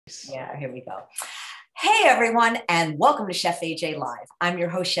Yeah, here we go. Hey, everyone, and welcome to Chef AJ Live. I'm your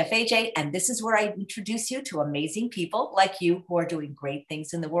host, Chef AJ, and this is where I introduce you to amazing people like you who are doing great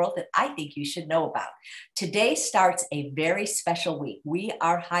things in the world that I think you should know about. Today starts a very special week. We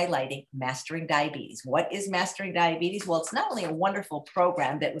are highlighting Mastering Diabetes. What is Mastering Diabetes? Well, it's not only a wonderful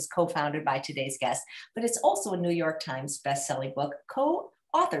program that was co-founded by today's guest, but it's also a New York Times best-selling book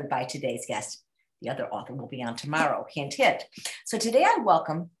co-authored by today's guest. The other author will be on tomorrow, hint, hint. So today I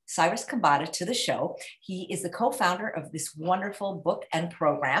welcome Cyrus Khambatta to the show. He is the co-founder of this wonderful book and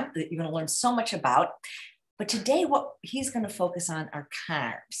program that you're going to learn so much about. But today, what he's going to focus on are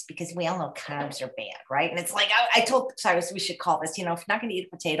carbs, because we all know carbs are bad, right? And it's like, I told Cyrus we should call this, if you're not going to eat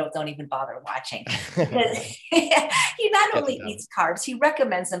a potato, don't even bother watching. Because he not only eats carbs, he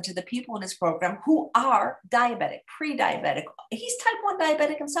recommends them to the people in his program who are diabetic, pre-diabetic. He's type 1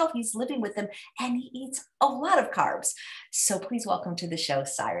 diabetic himself. He's living with them and he eats a lot of carbs. So please welcome to the show,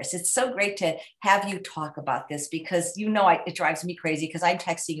 Cyrus. It's so great to have you talk about this because it drives me crazy because I'm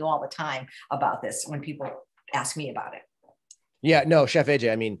texting you all the time about this when people ask me about it. Yeah, no, Chef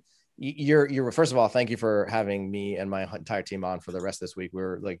AJ, I mean, you're first of all, thank you for having me and my entire team on for the rest of this week.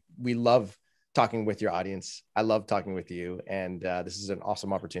 We love talking with your audience. I love talking with you. And this is an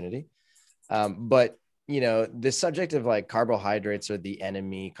awesome opportunity. But this subject of like carbohydrates are the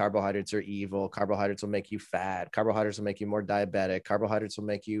enemy, carbohydrates are evil, carbohydrates will make you fat, carbohydrates will make you more diabetic, carbohydrates will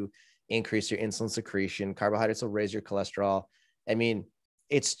make you increase your insulin secretion, carbohydrates will raise your cholesterol. I mean,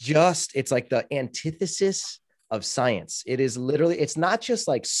 it's like the antithesis of science. It's not just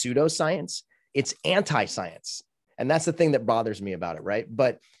like pseudoscience, it's anti-science. And that's the thing that bothers me about it, right?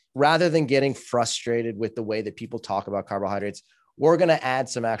 But rather than getting frustrated with the way that people talk about carbohydrates, we're going to add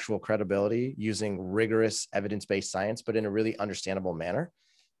some actual credibility using rigorous evidence-based science, but in a really understandable manner,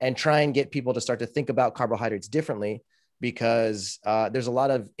 and try and get people to start to think about carbohydrates differently, because there's a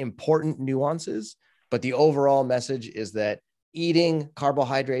lot of important nuances, but the overall message is that eating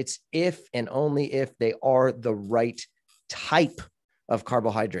carbohydrates, if and only if they are the right type of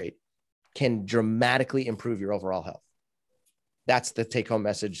carbohydrate, can dramatically improve your overall health. That's the take-home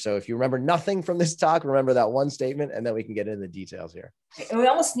message. So if you remember nothing from this talk, remember that one statement, and then we can get into the details here. We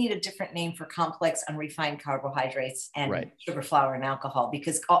almost need a different name for complex unrefined carbohydrates and sugar, flour, and alcohol,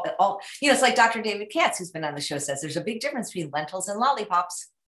 because it's like Dr. David Katz, who's been on the show, says there's a big difference between lentils and lollipops.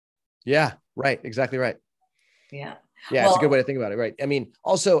 Yeah, right. Exactly right. Yeah. Yeah, it's a good way to think about it, right? I mean,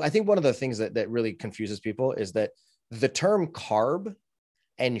 also, I think one of the things that really confuses people is that the term carb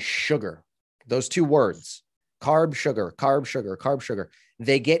and sugar, those two words, carb, sugar, carb, sugar, carb, sugar,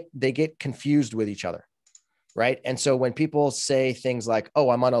 they get confused with each other, right? And so when people say things like,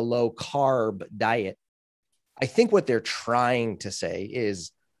 oh, I'm on a low carb diet, I think what they're trying to say is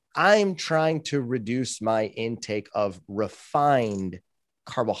I'm trying to reduce my intake of refined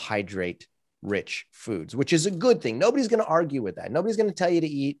carbohydrate rich foods, which is a good thing. Nobody's going to argue with that. Nobody's going to tell you to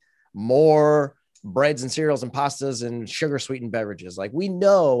eat more breads and cereals and pastas and sugar sweetened beverages. Like, we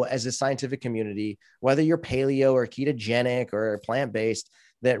know as a scientific community, whether you're paleo or ketogenic or plant-based,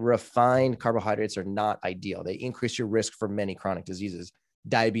 that refined carbohydrates are not ideal. They increase your risk for many chronic diseases,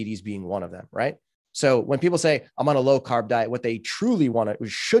 diabetes being one of them, right? So when people say I'm on a low carb diet, what they truly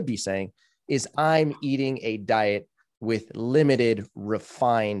should be saying is I'm eating a diet with limited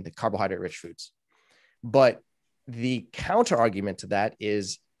refined carbohydrate rich foods. But the counter argument to that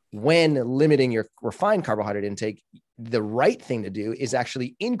is, when limiting your refined carbohydrate intake, the right thing to do is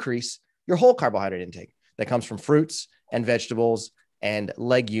actually increase your whole carbohydrate intake that comes from fruits and vegetables and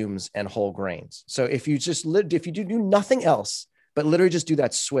legumes and whole grains. So if you do nothing else, but literally just do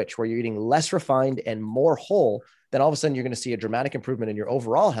that switch where you're eating less refined and more whole, then all of a sudden you're going to see a dramatic improvement in your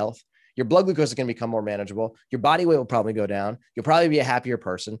overall health. Your blood glucose is going to become more manageable. Your body weight will probably go down. You'll probably be a happier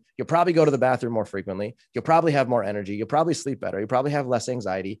person. You'll probably go to the bathroom more frequently. You'll probably have more energy. You'll probably sleep better. You'll probably have less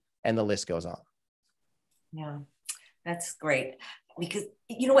anxiety, and the list goes on. Yeah, that's great. Because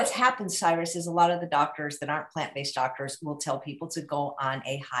what's happened, Cyrus, is a lot of the doctors that aren't plant-based doctors will tell people to go on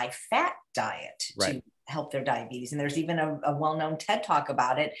a high-fat diet to help their diabetes. And there's even a well-known TED Talk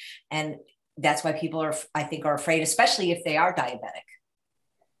about it. And that's why people are afraid, especially if they are diabetic.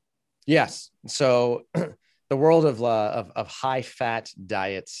 Yes. So the world of high fat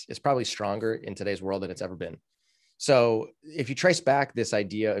diets is probably stronger in today's world than it's ever been. So if you trace back this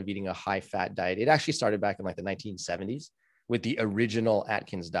idea of eating a high fat diet, it actually started back in like the 1970s with the original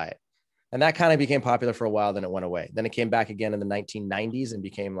Atkins diet. And that kind of became popular for a while, then it went away. Then it came back again in the 1990s and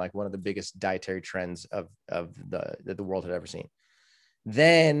became like one of the biggest dietary trends that the world had ever seen.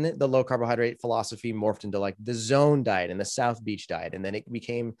 Then the low carbohydrate philosophy morphed into like the zone diet and the South Beach diet. And then it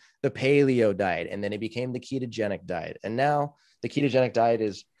became the paleo diet. And then it became the ketogenic diet. And now the ketogenic diet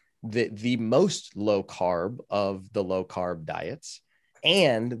is the most low carb of the low carb diets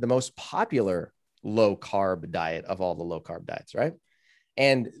and the most popular low carb diet of all the low carb diets, right?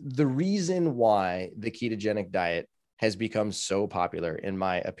 And the reason why the ketogenic diet has become so popular, in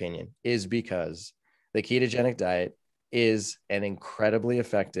my opinion, is because the ketogenic diet is an incredibly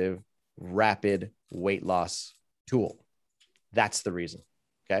effective, rapid weight loss tool. That's the reason.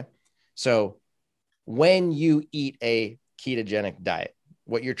 Okay. So when you eat a ketogenic diet,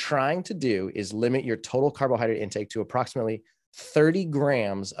 what you're trying to do is limit your total carbohydrate intake to approximately 30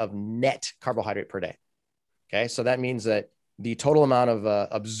 grams of net carbohydrate per day. Okay. So that means that the total amount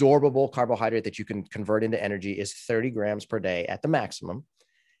of absorbable carbohydrate that you can convert into energy is 30 grams per day at the maximum.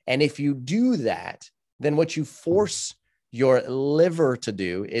 And if you do that, then what you force your liver to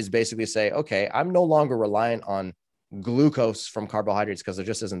do is basically say, okay, I'm no longer reliant on glucose from carbohydrates because there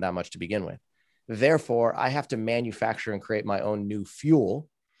just isn't that much to begin with. Therefore, I have to manufacture and create my own new fuel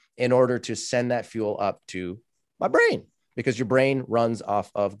in order to send that fuel up to my brain, because your brain runs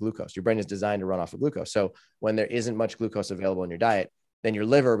off of glucose. Your brain is designed to run off of glucose. So when there isn't much glucose available in your diet, then your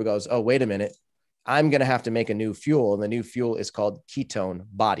liver goes, oh, wait a minute, I'm going to have to make a new fuel. And the new fuel is called ketone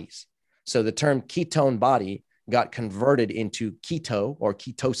bodies. So the term ketone body got converted into keto or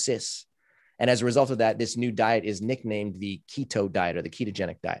ketosis. And as a result of that, this new diet is nicknamed the keto diet or the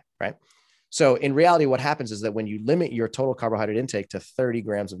ketogenic diet, right? So in reality, what happens is that when you limit your total carbohydrate intake to 30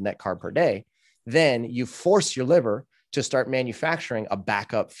 grams of net carb per day, then you force your liver to start manufacturing a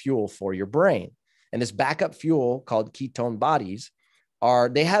backup fuel for your brain. And this backup fuel called ketone bodies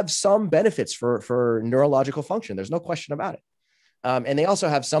they have some benefits for neurological function. There's no question about it. And they also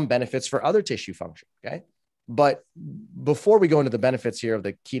have some benefits for other tissue function. Okay. But before we go into the benefits here of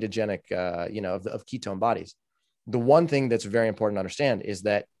the ketogenic, of ketone bodies, the one thing that's very important to understand is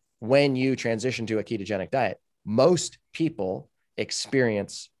that when you transition to a ketogenic diet, most people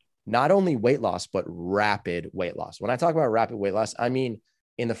experience not only weight loss, but rapid weight loss. When I talk about rapid weight loss, I mean,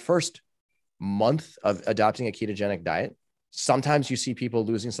 in the first month of adopting a ketogenic diet, sometimes you see people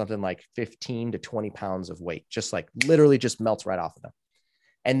losing something like 15 to 20 pounds of weight, just like literally just melts right off of them.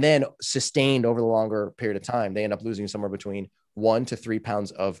 And then sustained over the longer period of time, they end up losing somewhere between 1 to 3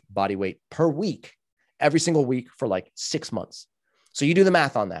 pounds of body weight per week, every single week for like 6 months. So you do the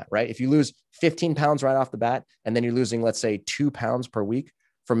math on that, right? If you lose 15 pounds right off the bat, and then you're losing, let's say 2 pounds per week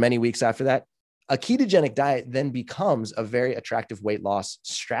for many weeks after that, a ketogenic diet then becomes a very attractive weight loss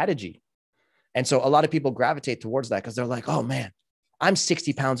strategy. And so a lot of people gravitate towards that because they're like, oh man, I'm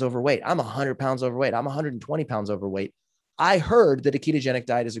 60 pounds overweight. I'm 100 pounds overweight. I'm 120 pounds overweight. I heard that a ketogenic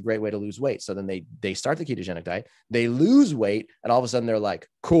diet is a great way to lose weight. So then they start the ketogenic diet, they lose weight, and all of a sudden they're like,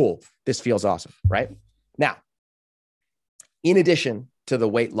 cool, this feels awesome, right? Now, in addition to the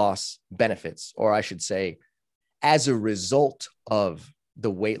weight loss benefits, or I should say, as a result of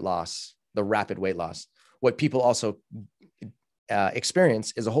the weight loss, the rapid weight loss, what people also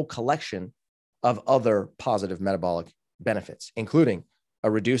experience is a whole collection of other positive metabolic benefits, including a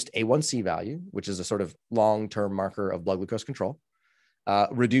reduced A1C value, which is a sort of long-term marker of blood glucose control,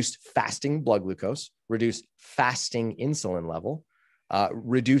 reduced fasting blood glucose, reduced fasting insulin level,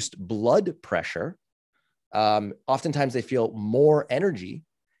 reduced blood pressure. Oftentimes they feel more energy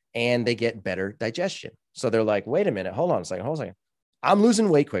and they get better digestion. So they're like, wait a minute, hold on a second. I'm losing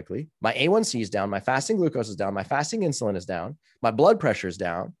weight quickly. My A1C is down. My fasting glucose is down. My fasting insulin is down. My blood pressure is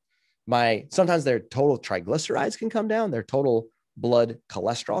down. Sometimes their total triglycerides can come down. Their total blood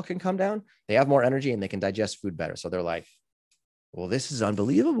cholesterol can come down. They have more energy and they can digest food better. So they're like, well, this is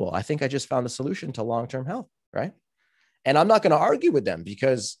unbelievable. I think I just found a solution to long-term health, right? And I'm not going to argue with them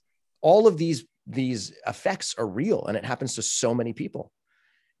because all of these effects are real and it happens to so many people.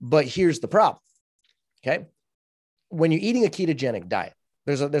 But here's the problem. Okay. When you're eating a ketogenic diet,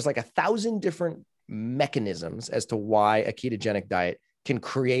 there's like 1,000 different mechanisms as to why a ketogenic diet can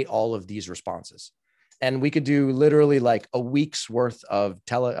create all of these responses. And we could do literally like a week's worth of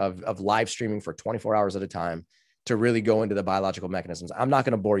live streaming for 24 hours at a time to really go into the biological mechanisms. I'm not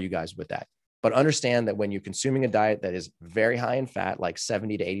going to bore you guys with that, but understand that when you're consuming a diet that is very high in fat, like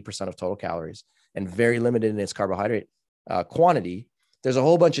 70 to 80% of total calories, and very limited in its carbohydrate quantity, there's a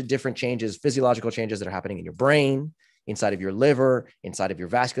whole bunch of different changes, physiological changes that are happening in your brain, inside of your liver, inside of your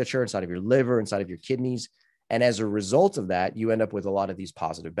vasculature, inside of your liver, inside of your kidneys. And as a result of that, you end up with a lot of these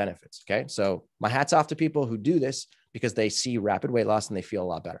positive benefits. Okay. So my hat's off to people who do this because they see rapid weight loss and they feel a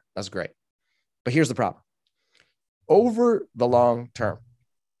lot better. That's great. But here's the problem. Over the long term,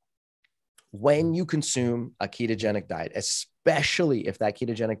 when you consume a ketogenic diet, especially if that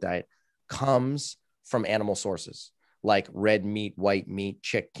ketogenic diet comes from animal sources like red meat, white meat,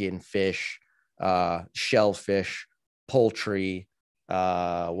 chicken, fish, shellfish, poultry,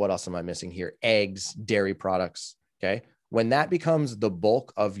 What else am I missing here? Eggs, dairy products. Okay. When that becomes the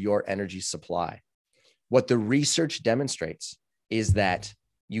bulk of your energy supply, what the research demonstrates is that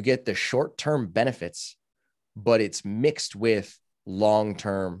you get the short-term benefits, but it's mixed with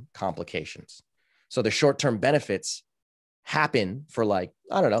long-term complications. So the short-term benefits happen for like,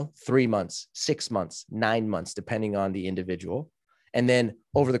 I don't know, 3 months, 6 months, 9 months, depending on the individual. And then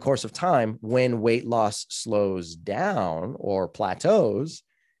over the course of time, when weight loss slows down or plateaus,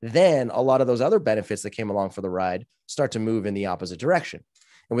 then a lot of those other benefits that came along for the ride start to move in the opposite direction.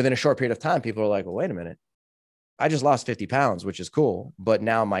 And within a short period of time, people are like, well, wait a minute. I just lost 50 pounds, which is cool. But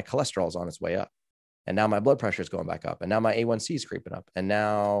now my cholesterol is on its way up. And now my blood pressure is going back up. And now my A1C is creeping up. And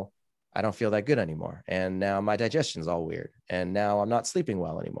now I don't feel that good anymore. And now my digestion is all weird. And now I'm not sleeping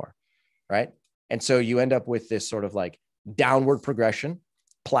well anymore. Right. And so you end up with this sort of like downward progression,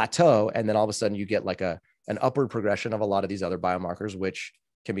 plateau. And then all of a sudden you get like an upward progression of a lot of these other biomarkers, which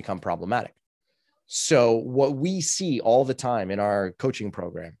can become problematic. So what we see all the time in our coaching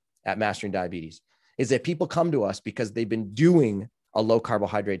program at Mastering Diabetes is that people come to us because they've been doing a low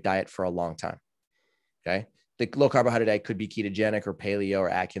carbohydrate diet for a long time. Okay. The low carbohydrate diet could be ketogenic or paleo or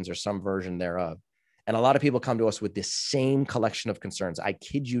Atkins or some version thereof. And a lot of people come to us with this same collection of concerns. I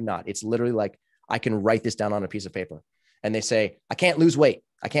kid you not. It's literally like, I can write this down on a piece of paper. And they say, I can't lose weight.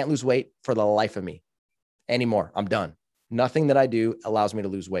 I can't lose weight for the life of me anymore. I'm done. Nothing that I do allows me to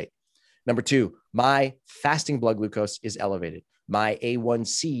lose weight. Number two, my fasting blood glucose is elevated. My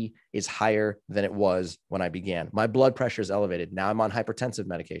A1C is higher than it was when I began. My blood pressure is elevated. Now I'm on hypertensive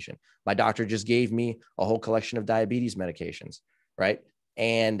medication. My doctor just gave me a whole collection of diabetes medications, right?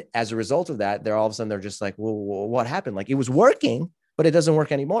 And as a result of that, they're all of a sudden, they're just like, well, what happened? Like it was working, but it doesn't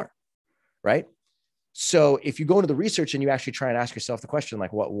work anymore, right? So if you go into the research and you actually try and ask yourself the question,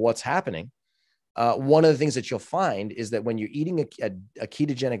 like what's happening? One of the things that you'll find is that when you're eating a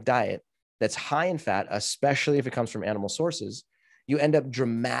ketogenic diet that's high in fat, especially if it comes from animal sources, you end up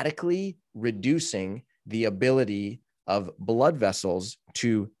dramatically reducing the ability of blood vessels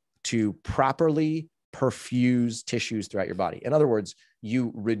to properly perfuse tissues throughout your body. In other words,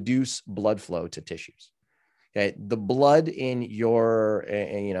 you reduce blood flow to tissues. Okay, the blood in your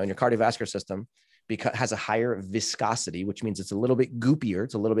in your cardiovascular system has a higher viscosity, which means it's a little bit goopier.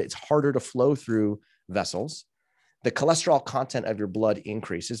 It's harder to flow through vessels. The cholesterol content of your blood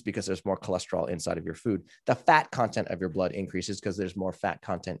increases because there's more cholesterol inside of your food. The fat content of your blood increases because there's more fat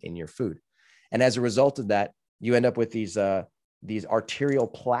content in your food. And as a result of that, you end up with these arterial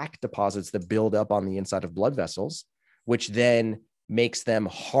plaque deposits that build up on the inside of blood vessels, which then makes them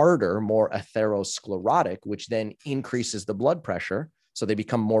harder, more atherosclerotic, which then increases the blood pressure. So they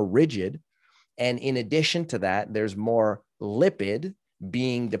become more rigid. And in addition to that, there's more lipid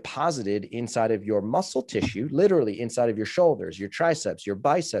being deposited inside of your muscle tissue, literally inside of your shoulders, your triceps, your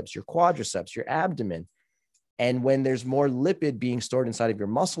biceps, your quadriceps, your abdomen. And when there's more lipid being stored inside of your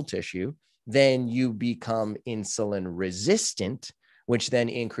muscle tissue, then you become insulin resistant, which then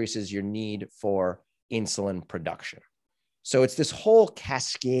increases your need for insulin production. So it's this whole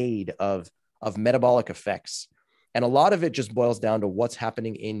cascade of metabolic effects. And a lot of it just boils down to what's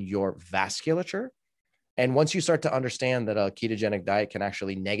happening in your vasculature. And once you start to understand that a ketogenic diet can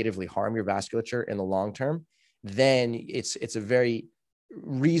actually negatively harm your vasculature in the long term, then it's a very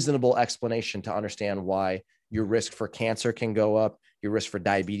reasonable explanation to understand why your risk for cancer can go up, your risk for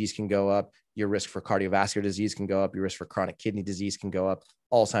diabetes can go up, your risk for cardiovascular disease can go up, your risk for chronic kidney disease can go up,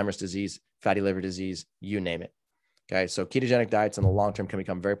 Alzheimer's disease, fatty liver disease, you name it. Okay, so ketogenic diets in the long term can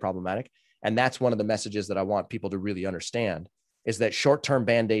become very problematic. And that's one of the messages that I want people to really understand, is that short-term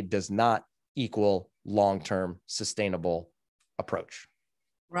Band-Aid does not equal long-term sustainable approach.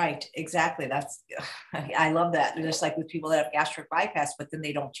 Right, exactly. I love that. Just like with people that have gastric bypass, but then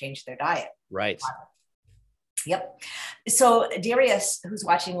they don't change their diet. Right. Yep. So Darius, who's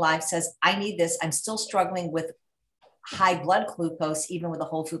watching live, says, I need this. I'm still struggling with high blood glucose, even with a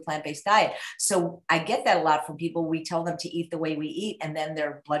whole food plant-based diet. So I get that a lot from people. We tell them to eat the way we eat, and then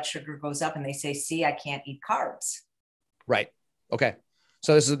their blood sugar goes up and they say, see, I can't eat carbs. Right. Okay.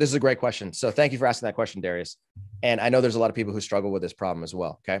 So this is a great question. So thank you for asking that question, Darius. And I know there's a lot of people who struggle with this problem as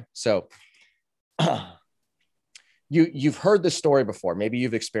well. Okay. So you've heard this story before. Maybe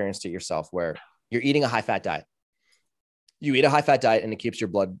you've experienced it yourself, where you're eating a high fat diet. You eat a high fat diet and it keeps your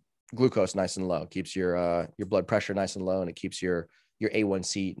blood glucose nice and low, keeps your blood pressure nice and low, and it keeps your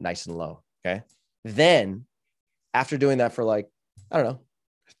A1C nice and low. Okay. Then after doing that for like, I don't know,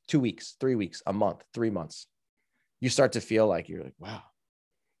 2 weeks, 3 weeks, a month, 3 months, you start to feel like you're like, wow,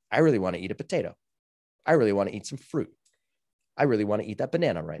 I really want to eat a potato. I really want to eat some fruit. I really want to eat that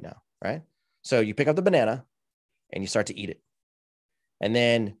banana right now. Right. So you pick up the banana and you start to eat it. And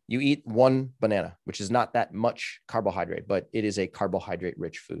then you eat one banana, which is not that much carbohydrate, but it is a carbohydrate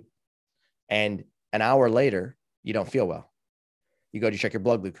rich food. And an hour later, you don't feel well. You go to check your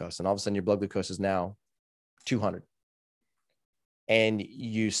blood glucose, and all of a sudden your blood glucose is now 200. And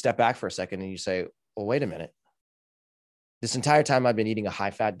you step back for a second and you say, well, wait a minute. This entire time I've been eating a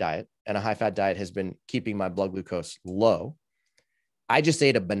high fat diet, and a high fat diet has been keeping my blood glucose low. I just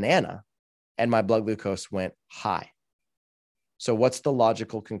ate a banana and my blood glucose went high. So what's the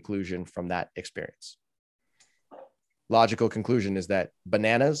logical conclusion from that experience? Logical conclusion is that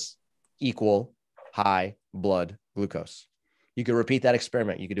bananas equal high blood glucose. You can repeat that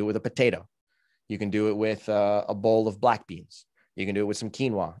experiment. You can do it with a potato. You can do it with a bowl of black beans. You can do it with some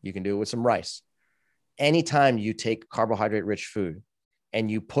quinoa. You can do it with some rice. Anytime you take carbohydrate rich food and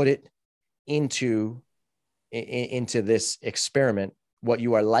you put it into this experiment, what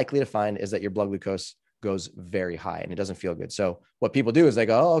you are likely to find is that your blood glucose goes very high and it doesn't feel good. So what people do is they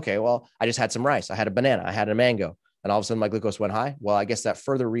go, oh, okay, well, I just had some rice. I had a banana. I had a mango. And all of a sudden my glucose went high. Well, I guess that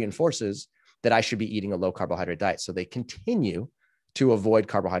further reinforces that I should be eating a low carbohydrate diet. So they continue to avoid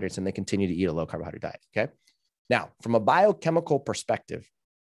carbohydrates and they continue to eat a low carbohydrate diet. Okay. Now, from a biochemical perspective,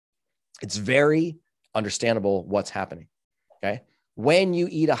 it's very understandable what's happening. Okay. When you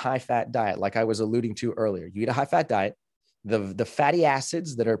eat a high fat diet, like I was alluding to earlier, you eat a high fat diet, the fatty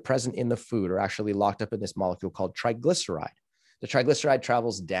acids that are present in the food are actually locked up in this molecule called triglyceride. The triglyceride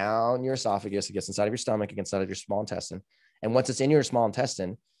travels down your esophagus, it gets inside of your stomach, it gets inside of your small intestine. And once it's in your small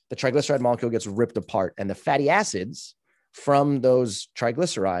intestine, the triglyceride molecule gets ripped apart, and the fatty acids from those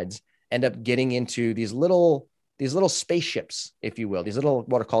triglycerides end up getting into these little spaceships, if you will, these little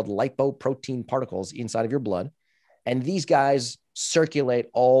what are called lipoprotein particles inside of your blood. And these guys circulate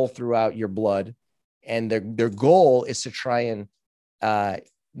all throughout your blood. And their goal is to try and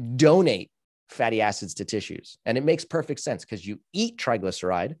donate fatty acids to tissues. And it makes perfect sense because you eat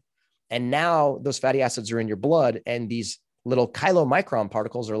triglyceride and now those fatty acids are in your blood, and these little chylomicron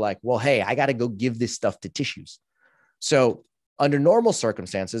particles are like, well, hey, I got to go give this stuff to tissues. So under normal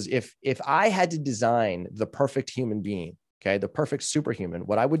circumstances, if I had to design the perfect human being, okay, the perfect superhuman,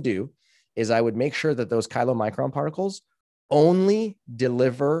 what I would do is I would make sure that those chylomicron particles only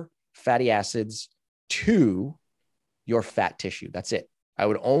deliver fatty acids to your fat tissue. That's it. I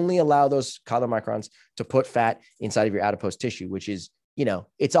would only allow those chylomicrons to put fat inside of your adipose tissue, which is,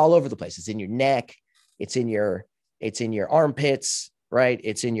 it's all over the place. It's in your neck. It's in your armpits, right?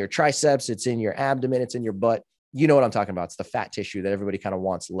 It's in your triceps. It's in your abdomen. It's in your butt. You know what I'm talking about. It's the fat tissue that everybody kind of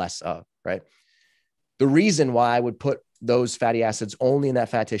wants less of, right? The reason why I would put those fatty acids only in that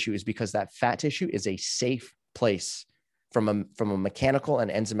fat tissue is because that fat tissue is a safe place from a mechanical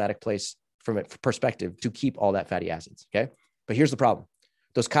and enzymatic place from a perspective to keep all that fatty acids. Okay. But here's the problem.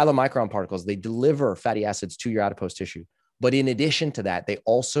 Those chylomicron particles, they deliver fatty acids to your adipose tissue. But in addition to that, they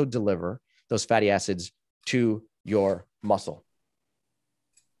also deliver those fatty acids to your muscle.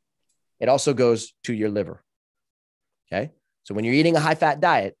 It also goes to your liver. Okay. So when you're eating a high fat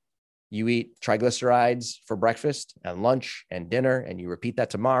diet, you eat triglycerides for breakfast and lunch and dinner, and you repeat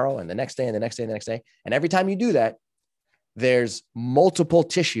that tomorrow and the next day and the next day and the next day. And every time you do that, there's multiple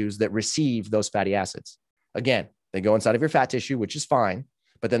tissues that receive those fatty acids. Again, they go inside of your fat tissue, which is fine,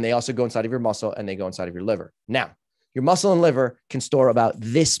 but then they also go inside of your muscle and they go inside of your liver. Now, your muscle and liver can store about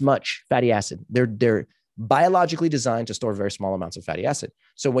this much fatty acid. They're biologically designed to store very small amounts of fatty acid.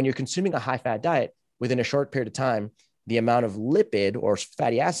 So when you're consuming a high fat diet, within a short period of time, the amount of lipid or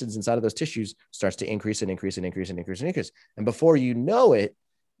fatty acids inside of those tissues starts to increase and increase and increase and increase and increase. And before you know it,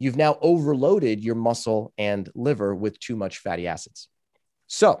 you've now overloaded your muscle and liver with too much fatty acids.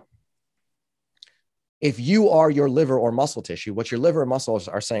 So if you are your liver or muscle tissue, what your liver and muscles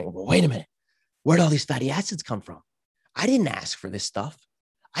are saying, well, wait a minute, where'd all these fatty acids come from? I didn't ask for this stuff.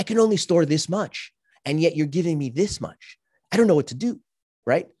 I can only store this much. And yet you're giving me this much. I don't know what to do,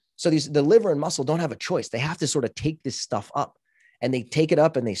 right? So the liver and muscle don't have a choice. They have to sort of take this stuff up, and they take it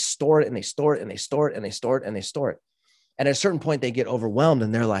up and they store it and they store it and they store it and they store it and they store it. And at a certain point, they get overwhelmed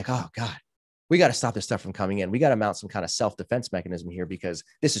and they're like, oh God, we got to stop this stuff from coming in. We got to mount some kind of self-defense mechanism here because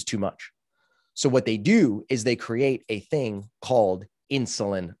this is too much. So what they do is they create a thing called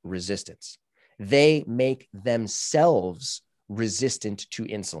insulin resistance. They make themselves resistant to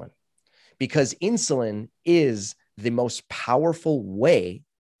insulin because insulin is the most powerful way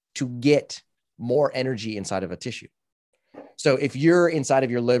to get more energy inside of a tissue. So if you're inside of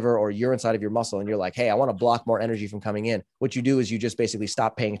your liver or you're inside of your muscle and you're like, hey, I want to block more energy from coming in, what you do is you just basically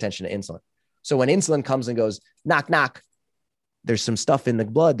stop paying attention to insulin. So when insulin comes and goes, knock, knock, there's some stuff in the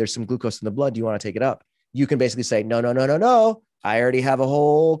blood, there's some glucose in the blood, do you want to take it up? You can basically say, no, no, no, no, no. I already have a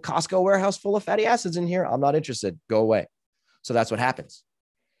whole Costco warehouse full of fatty acids in here. I'm not interested. Go away. So that's what happens.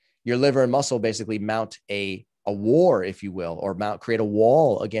 Your liver and muscle basically mount a war, if you will, or create a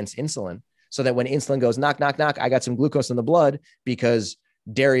wall against insulin, so that when insulin goes, knock, knock, knock, I got some glucose in the blood because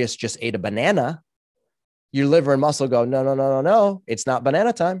Darius just ate a banana, your liver and muscle go, no, no, no, no, no, it's not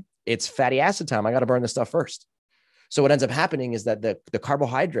banana time. It's fatty acid time. I got to burn this stuff first. So what ends up happening is that the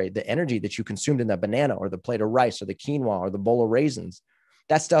carbohydrate, the energy that you consumed in that banana or the plate of rice or the quinoa or the bowl of raisins,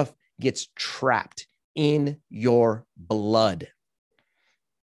 that stuff gets trapped in your blood.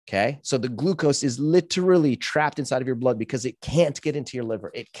 Okay. So the glucose is literally trapped inside of your blood because it can't get into your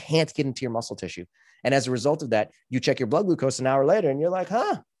liver. It can't get into your muscle tissue. And as a result of that, you check your blood glucose an hour later and you're like,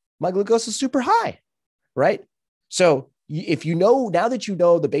 my glucose is super high. Right. So if you know, now that you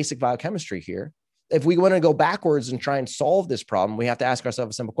know the basic biochemistry here, if we want to go backwards and try and solve this problem, we have to ask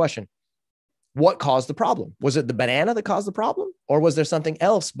ourselves a simple question. What caused the problem? Was it the banana that caused the problem? Or was there something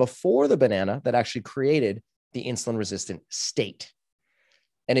else before the banana that actually created the insulin resistant state?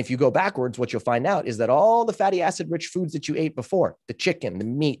 And if you go backwards, what you'll find out is that all the fatty acid rich foods that you ate before, the chicken, the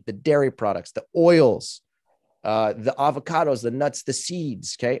meat, the dairy products, the oils, the avocados, the nuts, the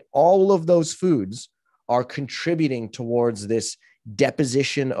seeds, okay, all of those foods are contributing towards this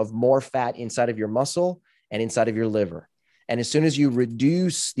deposition of more fat inside of your muscle and inside of your liver. And as soon as you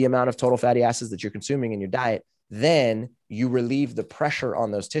reduce the amount of total fatty acids that you're consuming in your diet, then you relieve the pressure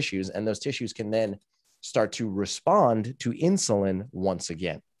on those tissues, and those tissues can then start to respond to insulin once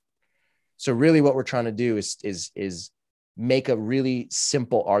again. So really what we're trying to do is make a really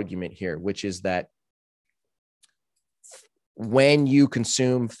simple argument here, which is that when you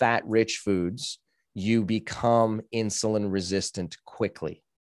consume fat-rich foods, you become insulin resistant quickly.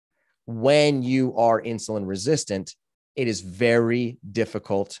 When you are insulin resistant, it is very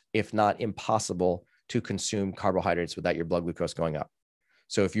difficult, if not impossible, to consume carbohydrates without your blood glucose going up.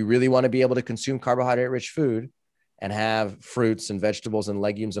 So if you really want to be able to consume carbohydrate-rich food and have fruits and vegetables and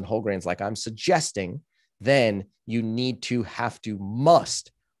legumes and whole grains like I'm suggesting, then you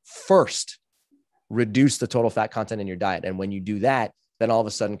must first reduce the total fat content in your diet. And when you do that, then all of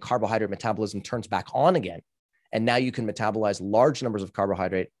a sudden carbohydrate metabolism turns back on again. And now you can metabolize large numbers of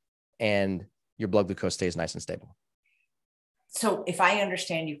carbohydrate and your blood glucose stays nice and stable. So if I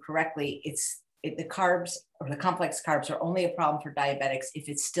understand you correctly, the carbs or the complex carbs are only a problem for diabetics if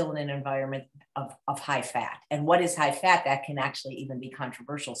it's still in an environment of high fat. And what is high fat? That can actually even be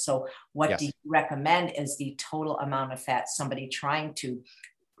controversial. So what do you recommend is the total amount of fat somebody trying to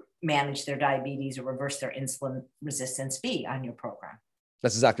manage their diabetes or reverse their insulin resistance be on your program?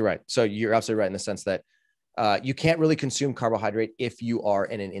 That's exactly right. So you're absolutely right in the sense that you can't really consume carbohydrate if you are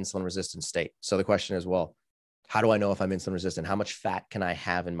in an insulin resistant state. So the question is, well, how do I know if I'm insulin resistant? How much fat can I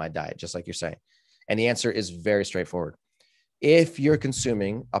have in my diet? Just like you're saying. And the answer is very straightforward. If you're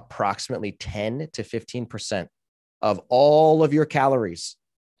consuming approximately 10 to 15% of all of your calories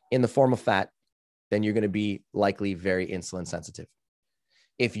in the form of fat, then you're going to be likely very insulin sensitive.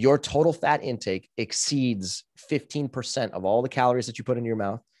 If your total fat intake exceeds 15% of all the calories that you put in your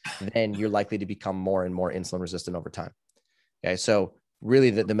mouth, then you're likely to become more and more insulin resistant over time. Okay. So really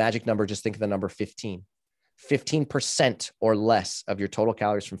the magic number, just think of the number 15. 15% or less of your total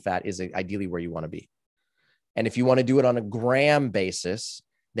calories from fat is ideally where you want to be. And if you want to do it on a gram basis,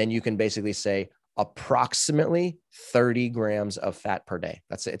 then you can basically say approximately 30 grams of fat per day.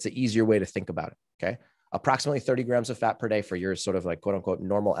 It's an easier way to think about it. Okay. Approximately 30 grams of fat per day for your sort of like quote unquote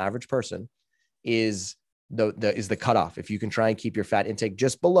normal average person is the cutoff. If you can try and keep your fat intake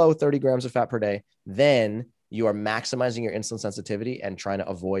just below 30 grams of fat per day, then you are maximizing your insulin sensitivity and trying to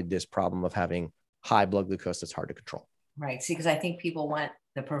avoid this problem of having high blood glucose that's hard to control. Right. See, because I think people want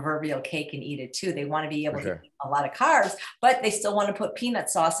the proverbial cake and eat it too. They want to be able to eat a lot of carbs, but they still want to put peanut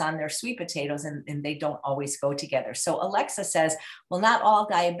sauce on their sweet potatoes, and they don't always go together. So Alexa says, well, not all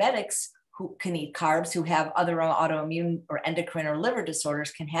diabetics who can eat carbs, who have other autoimmune or endocrine or liver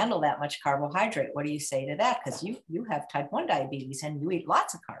disorders, can handle that much carbohydrate. What do you say to that? Because you have type 1 diabetes and you eat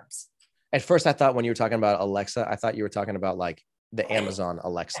lots of carbs. At first, I thought when you were talking about Alexa, I thought you were talking about like the Amazon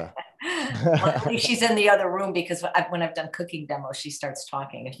Alexa. Luckily, she's in the other room because when I've done cooking demos, she starts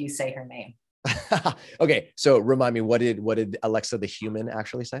talking if you say her name. Okay. So remind me, what did Alexa the human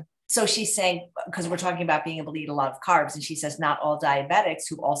actually say? So she's saying, because we're talking about being able to eat a lot of carbs, and she says not all diabetics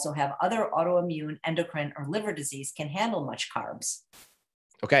who also have other autoimmune, endocrine, or liver disease can handle much carbs.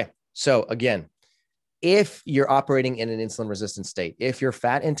 Okay. So again, if you're operating in an insulin resistant state, if your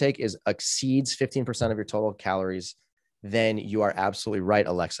fat intake exceeds 15% of your total calories, then you are absolutely right,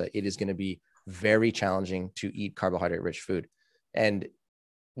 Alexa. It is going to be very challenging to eat carbohydrate rich food. And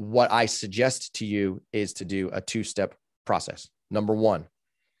what I suggest to you is to do a two-step process. Number one,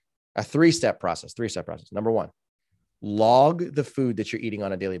 a three-step process. Number one, log the food that you're eating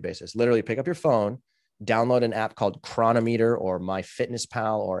on a daily basis. Literally pick up your phone, download an app called Chronometer or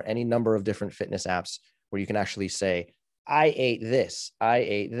MyFitnessPal or any number of different fitness apps where you can actually say, I ate this, I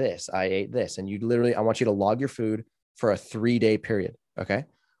ate this, I ate this. And I want you to log your food for a 3-day period. Okay.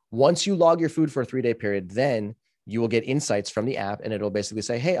 Once you log your food for a 3-day period, then you will get insights from the app and it'll basically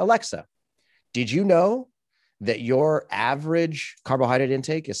say, hey, Alexa, did you know that your average carbohydrate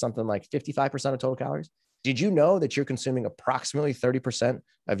intake is something like 55% of total calories? Did you know that you're consuming approximately 30%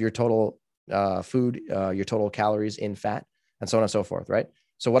 of your total food, your total calories in fat, and so on and so forth, right?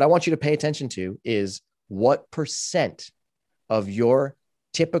 So what I want you to pay attention to is what percent of your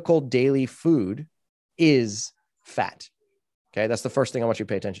typical daily food is fat. Okay, that's the first thing I want you to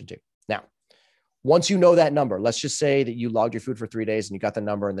pay attention to. Now, once you know that number, let's just say that you logged your food for 3 days and you got the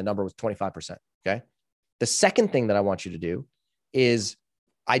number and the number was 25%. Okay. The second thing that I want you to do is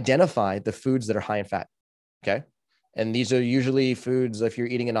identify the foods that are high in fat. Okay. And these are usually foods, if you're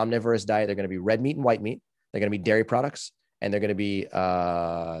eating an omnivorous diet, they're going to be red meat and white meat. They're going to be dairy products and they're going to be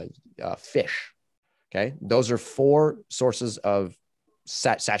fish. Okay. Those are 4 sources of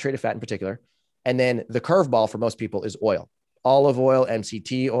saturated fat in particular. And then the curveball for most people is oil. Olive oil,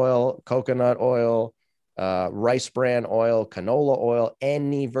 MCT oil, coconut oil, rice bran oil, canola oil,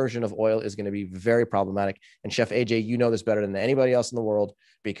 any version of oil is going to be very problematic. And Chef AJ, you know this better than anybody else in the world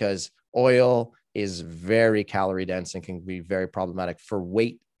because oil is very calorie dense and can be very problematic for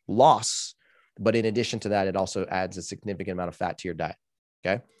weight loss. But in addition to that, it also adds a significant amount of fat to your diet.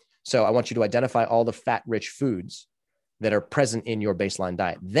 Okay. So I want you to identify all the fat-rich foods that are present in your baseline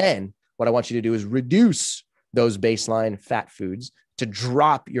diet. Then what I want you to do is reduce those baseline fat foods to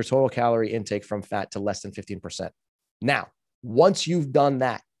drop your total calorie intake from fat to less than 15%. Now, once you've done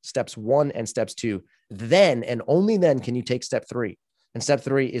that, steps 1 and steps 2, then and only then can you take step 3. And step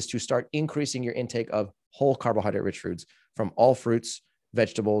 3 is to start increasing your intake of whole carbohydrate rich foods from all fruits,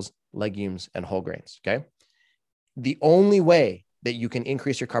 vegetables, legumes, and whole grains. Okay. The only way that you can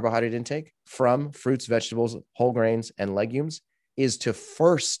increase your carbohydrate intake from fruits, vegetables, whole grains, and legumes is to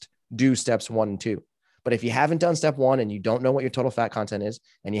first do steps 1 and 2. But if you haven't done step 1 and you don't know what your total fat content is,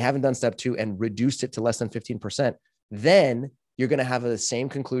 and you haven't done step 2 and reduced it to less than 15%, then you're going to have the same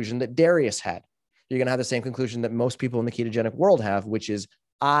conclusion that Darius had. You're going to have the same conclusion that most people in the ketogenic world have, which is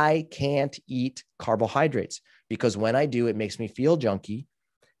I can't eat carbohydrates because when I do, it makes me feel junky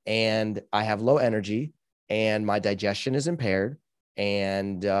and I have low energy and my digestion is impaired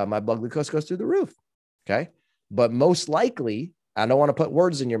and my blood glucose goes through the roof. Okay. But most likely, I don't want to put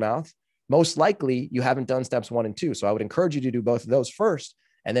words in your mouth. Most likely you haven't done steps 1 and 2. So I would encourage you to do both of those first.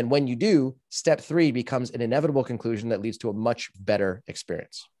 And then when you do, step 3 becomes an inevitable conclusion that leads to a much better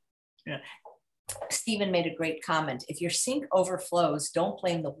experience. Yeah. Stephen made a great comment. If your sink overflows, don't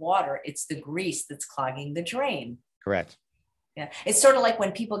blame the water. It's the grease that's clogging the drain. Correct. Yeah. It's sort of like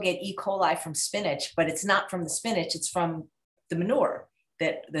when people get E. coli from spinach, but it's not from the spinach. It's from the manure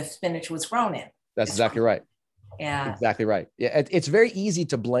that the spinach was grown in. That's exactly right. Yeah. Exactly right. Yeah. It's very easy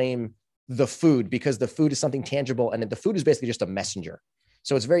to blame the food because the food is something tangible and the food is basically just a messenger.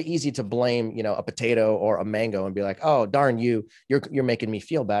 So it's very easy to blame, a potato or a mango and be like, oh, darn you're making me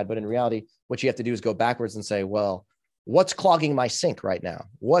feel bad. But in reality, what you have to do is go backwards and say, well, what's clogging my sink right now?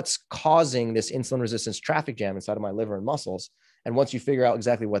 What's causing this insulin resistance traffic jam inside of my liver and muscles? And once you figure out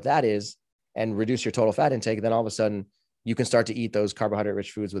exactly what that is and reduce your total fat intake, then all of a sudden you can start to eat those carbohydrate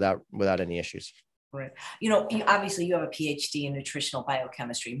rich foods without any issues. Right. Obviously you have a PhD in nutritional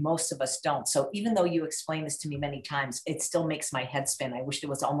biochemistry. Most of us don't. So even though you explain this to me many times, it still makes my head spin. I wish there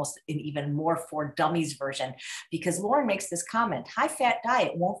was almost an even more for dummies version, because Lauren makes this comment, high fat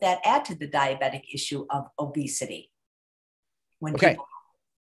diet, won't that add to the diabetic issue of obesity?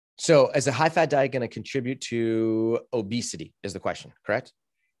 So is a high fat diet going to contribute to obesity is the question, correct?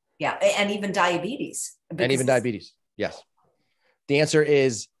 Yeah. And even diabetes. And even diabetes. Yes. The answer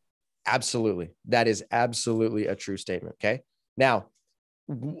is absolutely. That is absolutely a true statement. Okay. Now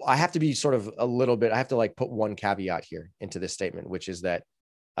I have to be sort of I have to put one caveat here into this statement, which is that,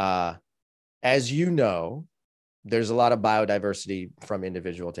 as you know, there's a lot of biodiversity from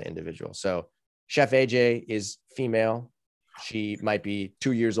individual to individual. So Chef AJ is female. She might be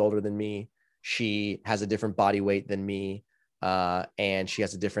 2 years older than me. She has a different body weight than me. And she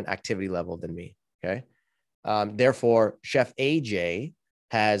has a different activity level than me. Okay. Therefore, Chef AJ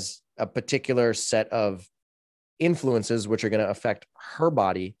has a particular set of influences which are going to affect her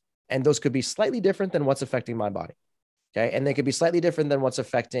body. And those could be slightly different than what's affecting my body. Okay. And they could be slightly different than what's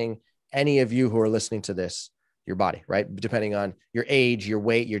affecting any of you who are listening to this, your body, right? Depending on your age, your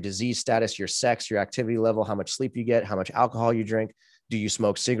weight, your disease status, your sex, your activity level, how much sleep you get, how much alcohol you drink. Do you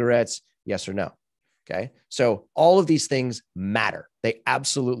smoke cigarettes? Yes or no? Okay. So all of these things matter. They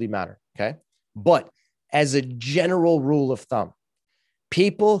absolutely matter. Okay. But as a general rule of thumb,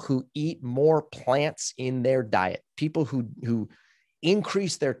 people who eat more plants in their diet, people who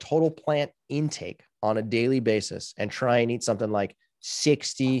increase their total plant intake on a daily basis and try and eat something like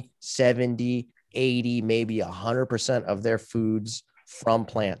 60, 70, 80, maybe 100% of their foods from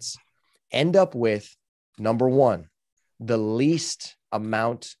plants end up with, number one, the least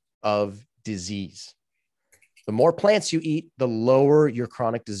amount of disease. The more plants you eat, the lower your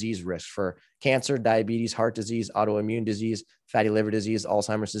chronic disease risk for cancer, diabetes, heart disease, autoimmune disease, fatty liver disease,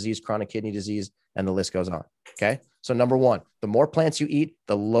 Alzheimer's disease, chronic kidney disease, and the list goes on. Okay. So number one, the more plants you eat,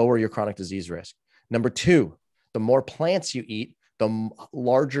 the lower your chronic disease risk. Number two, the more plants you eat, the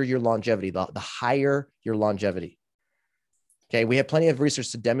larger your longevity, the higher your longevity. Okay. We have plenty of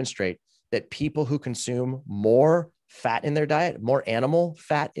research to demonstrate that people who consume more fat in their diet, more animal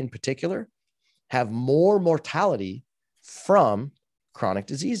fat in particular, have more mortality from chronic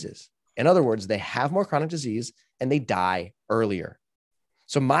diseases. In other words, they have more chronic disease and they die earlier.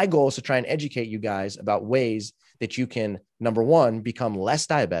 So my goal is to try and educate you guys about ways that you can, number one, become less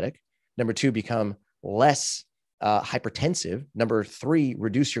diabetic. Number two, become less hypertensive. Number three,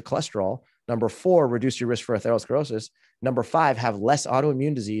 reduce your cholesterol. Number four, reduce your risk for atherosclerosis. Number five, have less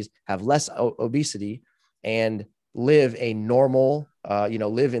autoimmune disease, have less obesity, and live a normal,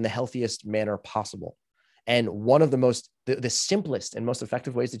 live in the healthiest manner possible. And one of the simplest and most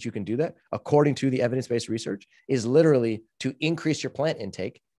effective ways that you can do that, according to the evidence-based research, is literally to increase your plant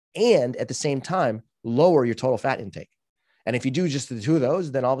intake and at the same time, lower your total fat intake. And if you do just the two of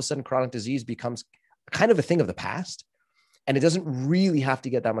those, then all of a sudden chronic disease becomes kind of a thing of the past. And it doesn't really have to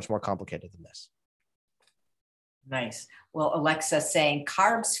get that much more complicated than this. Nice. Well, Alexa's saying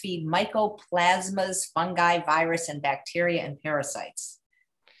carbs feed mycoplasmas, fungi, virus, and bacteria and parasites.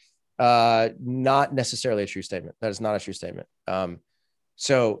 Not necessarily a true statement. That is not a true statement.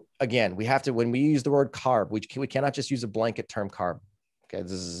 So again, we have to, when we use the word carb, we cannot just use a blanket term carb. Okay.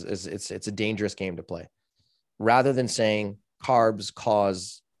 It's a dangerous game to play. Rather than saying carbs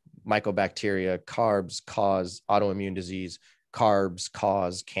cause mycobacteria, carbs cause autoimmune disease, carbs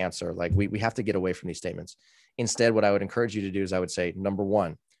cause cancer. Like we have to get away from these statements. Instead, what I would encourage you to do is I would say, number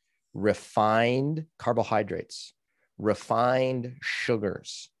one, refined carbohydrates, refined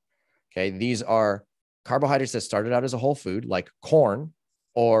sugars. Okay. These are carbohydrates that started out as a whole food like corn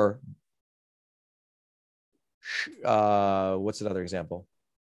or what's another example?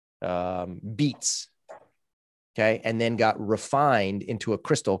 Beets. Okay. And then got refined into a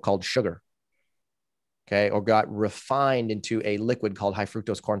crystal called sugar. Okay. Or got refined into a liquid called high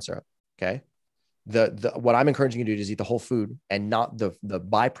fructose corn syrup. Okay. What I'm encouraging you to do is eat the whole food and not the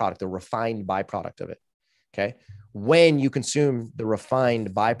byproduct, the refined byproduct of it. Okay. When you consume the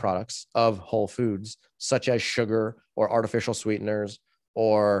refined byproducts of whole foods, such as sugar or artificial sweeteners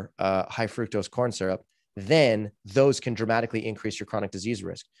or high fructose corn syrup, then those can dramatically increase your chronic disease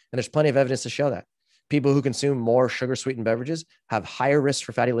risk. And there's plenty of evidence to show that. People who consume more sugar sweetened beverages have higher risk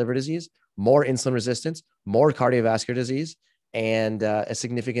for fatty liver disease, more insulin resistance, more cardiovascular disease, and a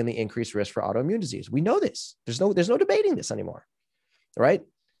significantly increased risk for autoimmune disease. We know this. There's no debating this anymore, right?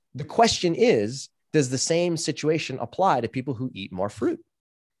 The question is, does the same situation apply to people who eat more fruit?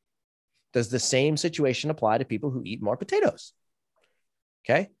 Does the same situation apply to people who eat more potatoes?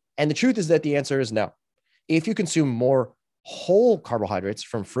 Okay. And the truth is that the answer is no. If you consume more whole carbohydrates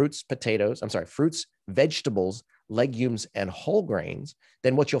from fruits, vegetables, legumes, and whole grains,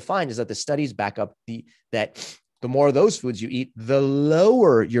 then what you'll find is that the studies back up that the more of those foods you eat, the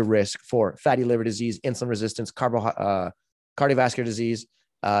lower your risk for fatty liver disease, insulin resistance, cardiovascular disease,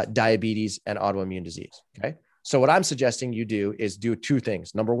 diabetes, and autoimmune disease. Okay. So what I'm suggesting you do is do two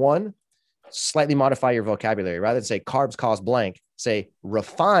things. Number one, slightly modify your vocabulary. Rather than say carbs cause blank, say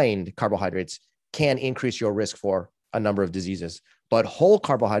refined carbohydrates can increase your risk for a number of diseases, but whole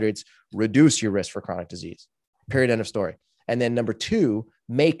carbohydrates reduce your risk for chronic disease. Period. End of story. And then number two,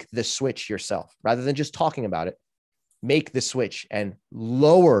 make the switch yourself. Rather than just talking about it, make the switch and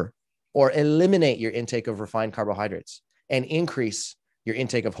lower or eliminate your intake of refined carbohydrates and increase your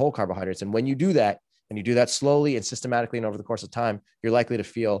intake of whole carbohydrates. And when you do that, and you do that slowly and systematically and over the course of time, you're likely to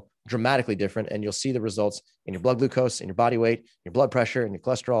feel dramatically different. And you'll see the results in your blood glucose, in your body weight, your blood pressure, and your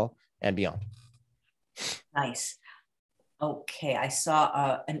cholesterol, and beyond. Nice. Okay. I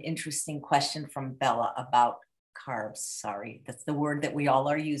saw an interesting question from Bella about carbs. Sorry. That's the word that we all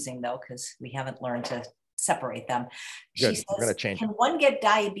are using though, because we haven't learned to separate them. Good. She We're says, can one get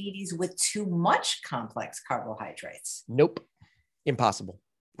diabetes with too much complex carbohydrates? Nope. Impossible.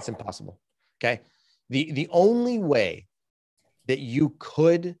 It's impossible. Okay. The only way that you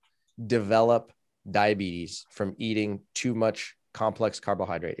could develop diabetes from eating too much complex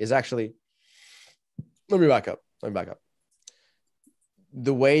carbohydrate is actually, let me back up.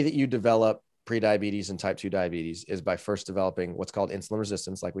 The way that you develop prediabetes and type 2 diabetes is by first developing what's called insulin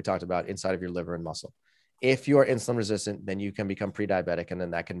resistance, like we talked about, inside of your liver and muscle. If you are insulin resistant, then you can become pre-diabetic, and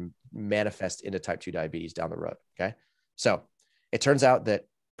then that can manifest into type 2 diabetes down the road. Okay. So it turns out that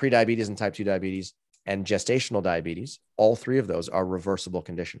prediabetes and type 2 diabetes and gestational diabetes, all three of those are reversible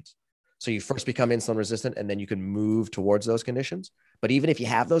conditions. So you first become insulin resistant, and then you can move towards those conditions. But even if you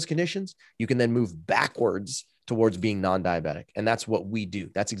have those conditions, you can then move backwards towards being non-diabetic. And that's what we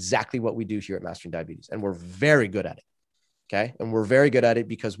do. That's exactly what we do here at Mastering Diabetes. And we're very good at it. Okay. And we're very good at it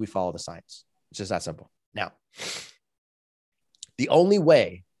because we follow the science. It's just that simple. Now, the only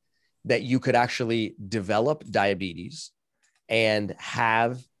way that you could actually develop diabetes and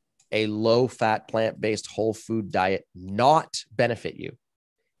have a low-fat, plant-based whole food diet not benefit you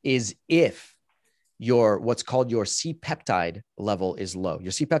is if your what's called your C-peptide level is low.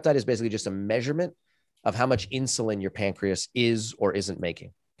 Your C-peptide is basically just a measurement of how much insulin your pancreas is or isn't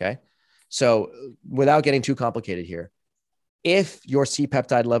making. Okay. So without getting too complicated here, if your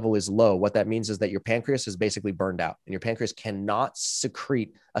C-peptide level is low, what that means is that your pancreas is basically burned out, and your pancreas cannot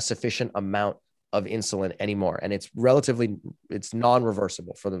secrete a sufficient amount of insulin anymore. And it's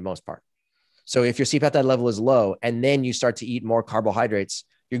non-reversible for the most part. So if your C-peptide level is low and then you start to eat more carbohydrates,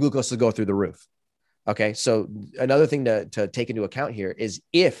 your glucose will go through the roof. Okay. So another thing to take into account here is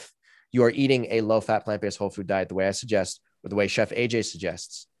if you are eating a low-fat, plant-based whole food diet, the way I suggest, or the way Chef AJ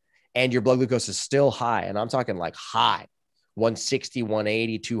suggests, and your blood glucose is still high, and I'm talking like high, 160,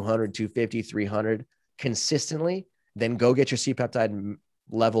 180, 200, 250, 300 consistently, then go get your C-peptide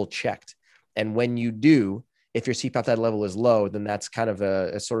level checked. And when you do, if your C-peptide level is low, then that's kind of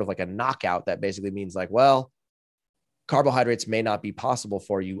a sort of like a knockout that basically means like, well, carbohydrates may not be possible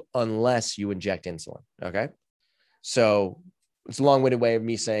for you unless you inject insulin. Okay. So it's a long-winded way of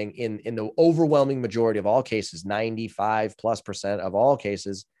me saying in the overwhelming majority of all cases, 95+% of all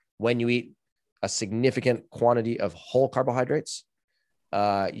cases, when you eat a significant quantity of whole carbohydrates,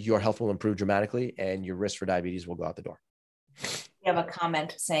 your health will improve dramatically and your risk for diabetes will go out the door. We have a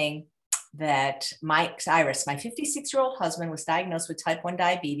comment saying that Cyrus, my 56-year-old husband was diagnosed with type 1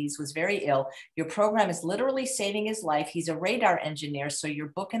 diabetes, was very ill. Your program is literally saving his life. He's a radar engineer, so your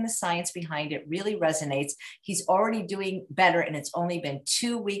book and the science behind it really resonates. He's already doing better, and it's only been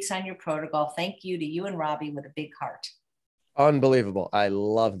 2 weeks on your protocol. Thank you to you and Robbie with a big heart. Unbelievable. I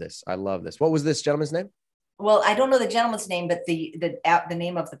love this. What was this gentleman's name? Well, I don't know the gentleman's name, but the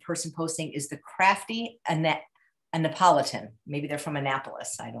name of the person posting is the Crafty Neapolitan. Maybe they're from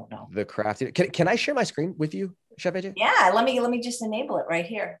Annapolis. I don't know. The Crafty. Can I share my screen with you, Chef AJ? Yeah, let me just enable it right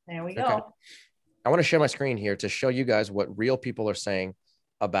here. There we go. Okay. I want to share my screen here to show you guys what real people are saying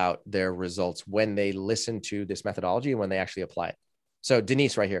about their results when they listen to this methodology and when they actually apply it. So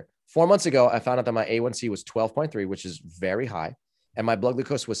Denise right here. 4 months ago, I found out that my A1C was 12.3, which is very high. And my blood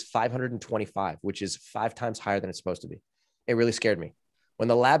glucose was 525, which is 5 times higher than it's supposed to be. It really scared me. When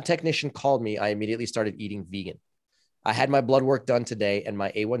the lab technician called me, I immediately started eating vegan. I had my blood work done today, and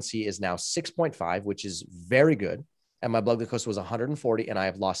my A1C is now 6.5, which is very good. And my blood glucose was 140, and I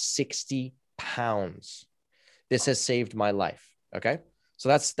have lost 60 pounds. This has saved my life. Okay. So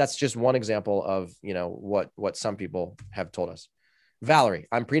that's just one example of, what some people have told us. Valerie,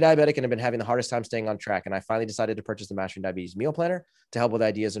 I'm pre-diabetic and have been having the hardest time staying on track. And I finally decided to purchase the Mastering Diabetes meal planner to help with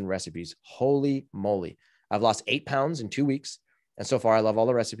ideas and recipes. Holy moly. I've lost 8 pounds in 2 weeks. And so far I love all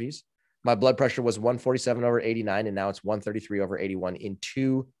the recipes. My blood pressure was 147/89. And now it's 133/81 in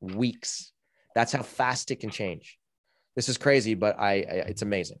 2 weeks. That's how fast it can change. This is crazy, but it's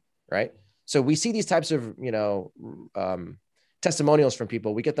amazing. Right. So we see these types of, testimonials from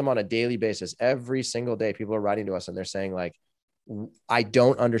people. We get them on a daily basis. Every single day, people are writing to us and they're saying like, I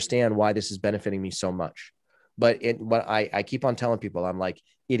don't understand why this is benefiting me so much. But I keep on telling people, I'm like,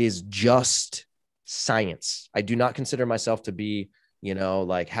 it is just science. I do not consider myself to be,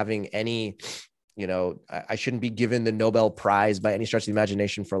 like having any, I shouldn't be given the Nobel Prize by any stretch of the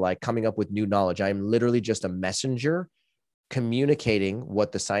imagination for like coming up with new knowledge. I am literally just a messenger communicating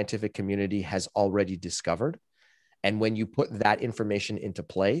what the scientific community has already discovered. And when you put that information into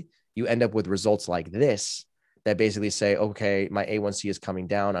play, you end up with results like this that basically say, okay, my A1C is coming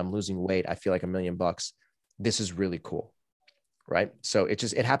down. I'm losing weight. I feel like $1 million. This is really cool. Right. So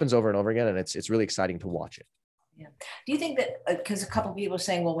it happens over and over again. And it's really exciting to watch it. Yeah. Do you think that, because a couple of people are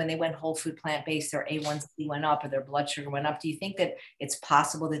saying, well, when they went whole food plant-based, their A1C went up or their blood sugar went up. Do you think that it's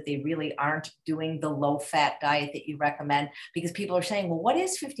possible that they really aren't doing the low fat diet that you recommend? Because people are saying, well, what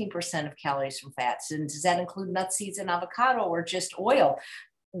is 15% of calories from fats? And does that include nuts, seeds, and avocado or just oil?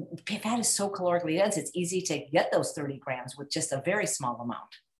 fat is so calorically dense. It's easy to get those 30 grams with just a very small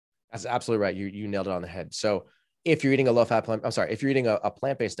amount. That's absolutely right. You nailed it on the head. So if you're eating a if you're eating a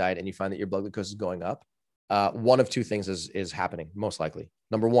plant-based diet and you find that your blood glucose is going up, one of two things is happening, most likely.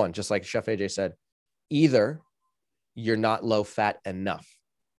 Number one, just like Chef AJ said, either you're not low fat enough.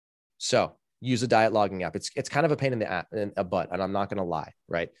 So use a diet logging app. It's kind of a pain in the butt, and I'm not going to lie,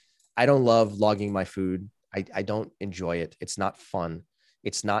 right? I don't love logging my food. I don't enjoy it. It's not fun.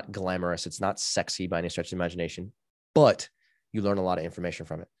 It's not glamorous. It's not sexy by any stretch of the imagination, but you learn a lot of information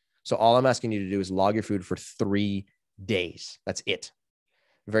from it. So all I'm asking you to do is log your food for 3 days. That's it.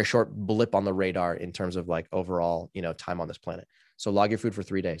 A very short blip on the radar in terms of like overall, time on this planet. So log your food for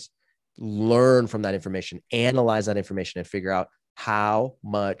 3 days, learn from that information, analyze that information, and figure out how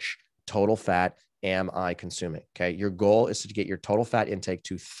much total fat am I consuming? Okay. Your goal is to get your total fat intake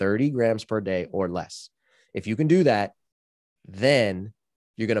to 30 grams per day or less. If you can do that, then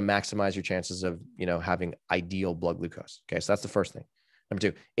you're going to maximize your chances of, having ideal blood glucose. Okay. So that's the first thing. Number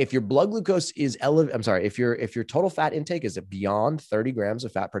two, if your blood glucose is elevated, if your total fat intake is beyond 30 grams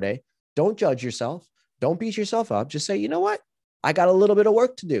of fat per day, don't judge yourself. Don't beat yourself up. Just say, you know what? I got a little bit of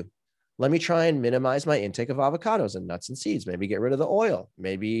work to do. Let me try and minimize my intake of avocados and nuts and seeds. Maybe get rid of the oil.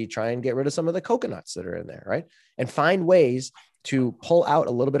 Maybe try and get rid of some of the coconuts that are in there, right? And find ways to pull out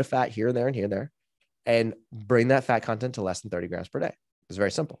a little bit of fat here and there and here and there and bring that fat content to less than 30 grams per day. It's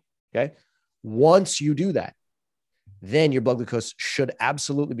very simple, okay? Once you do that, then your blood glucose should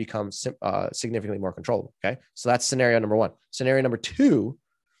absolutely become significantly more controllable, okay? So that's scenario number one. Scenario number two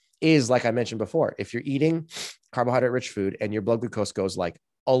is, like I mentioned before, if you're eating carbohydrate-rich food and your blood glucose goes like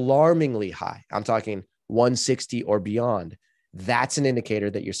alarmingly high, I'm talking 160 or beyond, that's an indicator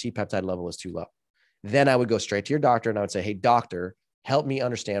that your C-peptide level is too low. Then I would go straight to your doctor and I would say, hey, doctor, help me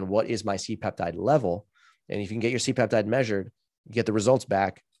understand what is my C-peptide level. And if you can get your C-peptide measured, get the results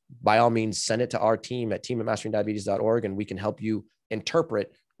back, by all means, send it to our team at team@masteringdiabetes.org, and we can help you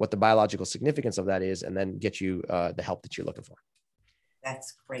interpret what the biological significance of that is and then get you the help that you're looking for.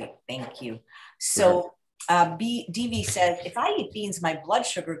 That's great. Thank you. So DV said, if I eat beans, my blood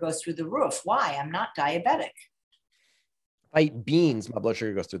sugar goes through the roof. Why? I'm not diabetic. If I eat beans, my blood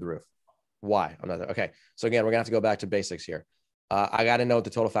sugar goes through the roof. Why? Okay. So again, we're going to have to go back to basics here. I got to know what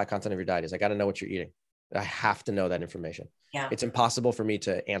the total fat content of your diet is. I got to know what you're eating. I have to know that information. Yeah. It's impossible for me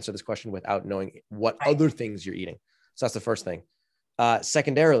to answer this question without knowing what other things you're eating. So that's the first thing.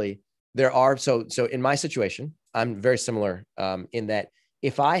 Secondarily, there are, so in my situation, I'm very similar in that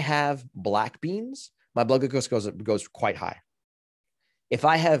if I have black beans, my blood glucose goes quite high. If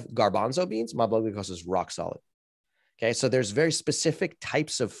I have garbanzo beans, my blood glucose is rock solid. Okay. So there's very specific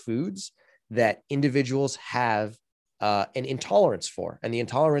types of foods that individuals have an intolerance for. And the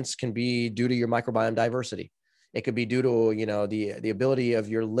intolerance can be due to your microbiome diversity. It could be due to, the ability of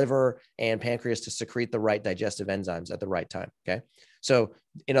your liver and pancreas to secrete the right digestive enzymes at the right time. Okay. So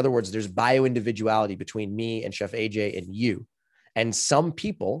in other words, there's bioindividuality between me and Chef AJ and you. And some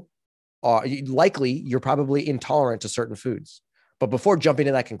people are you're probably intolerant to certain foods. But before jumping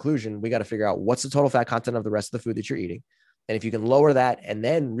to that conclusion, we got to figure out what's the total fat content of the rest of the food that you're eating. And if you can lower that and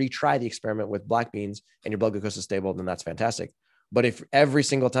then retry the experiment with black beans and your blood glucose is stable, then that's fantastic. But if every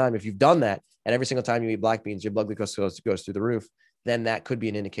single time, if you've done that and every single time you eat black beans, your blood glucose goes through the roof, then that could be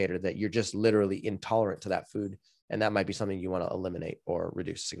an indicator that you're just literally intolerant to that food. And that might be something you want to eliminate or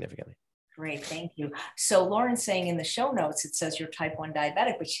reduce significantly. Great. Thank you. So Lauren's saying in the show notes, it says you're type 1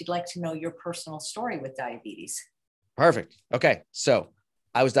 diabetic, but she'd like to know your personal story with diabetes. Perfect. Okay. So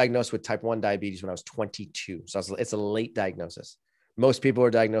I was diagnosed with type 1 diabetes when I was 22. So it's a late diagnosis. Most people are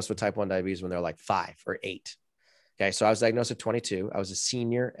diagnosed with type 1 diabetes when they're like 5 or 8. Okay. So I was diagnosed at 22. I was a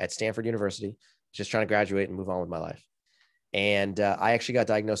senior at Stanford University, just trying to graduate and move on with my life. And I actually got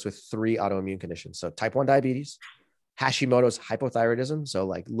diagnosed with 3 autoimmune conditions. So type 1 diabetes, Hashimoto's hypothyroidism, so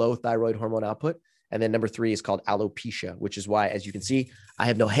like low thyroid hormone output. And then number 3 is called alopecia, which is why, as you can see, I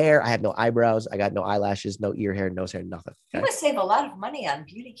have no hair, I have no eyebrows, I got no eyelashes, no ear hair, nose hair, nothing. Okay? You must save a lot of money on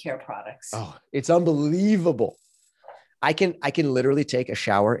beauty care products. Oh, it's unbelievable. I can literally take a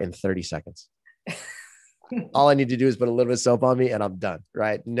shower in 30 seconds. All I need to do is put a little bit of soap on me and I'm done,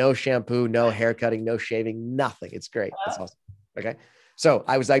 right? No shampoo, no hair cutting, no shaving, nothing. It's great. It's awesome. Okay. So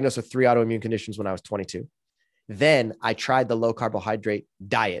I was diagnosed with 3 autoimmune conditions when I was 22. Then I tried the low carbohydrate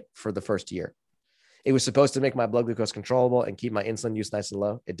diet for the first year. It was supposed to make my blood glucose controllable and keep my insulin use nice and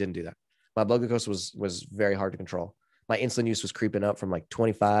low. It didn't do that. My blood glucose was very hard to control. My insulin use was creeping up from like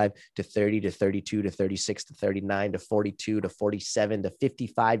 25 to 30 to 32 to 36 to 39 to 42 to 47 to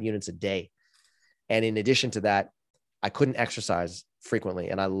 55 units a day. And in addition to that, I couldn't exercise frequently,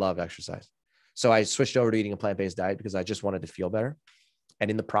 and I love exercise. So I switched over to eating a plant-based diet because I just wanted to feel better.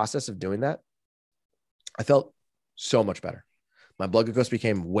 And in the process of doing that, I felt so much better. My blood glucose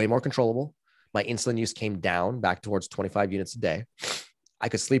became way more controllable. My insulin use came down back towards 25 units a day. I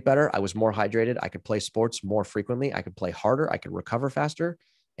could sleep better. I was more hydrated. I could play sports more frequently. I could play harder. I could recover faster.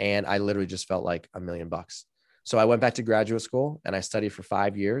 And I literally just felt like $1,000,000. So I went back to graduate school and I studied for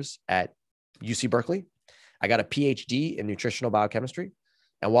 5 years at UC Berkeley. I got a PhD in nutritional biochemistry.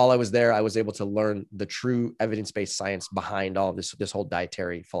 And while I was there, I was able to learn the true evidence-based science behind all of this whole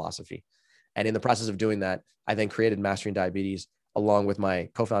dietary philosophy. And in the process of doing that, I then created Mastering Diabetes along with my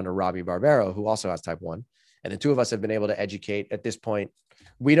co-founder, Robbie Barbero, who also has type 1. And the two of us have been able to educate at this point.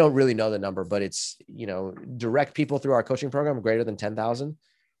 We don't really know the number, but it's, direct people through our coaching program greater than 10,000.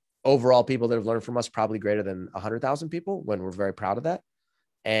 Overall, people that have learned from us probably greater than 100,000 people, when we're very proud of that.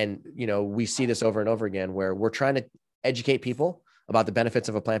 And, we see this over and over again where we're trying to educate people about the benefits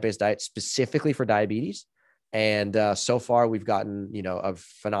of a plant-based diet specifically for diabetes. And so far we've gotten, a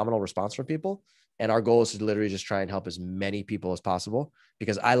phenomenal response from people. And our goal is to literally just try and help as many people as possible,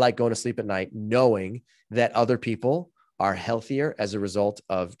 because I like going to sleep at night knowing that other people are healthier as a result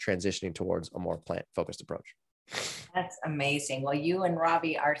of transitioning towards a more plant-focused approach. That's amazing. Well, you and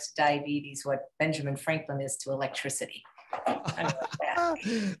Robbie are to diabetes what Benjamin Franklin is to electricity.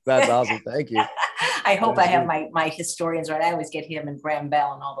 That's awesome. Thank you. I hope I have my historians right. I always get him and Graham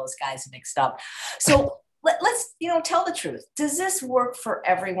Bell and all those guys mixed up. So let's, tell the truth. Does this work for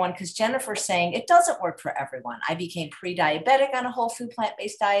everyone? Because Jennifer's saying it doesn't work for everyone. I became pre-diabetic on a whole food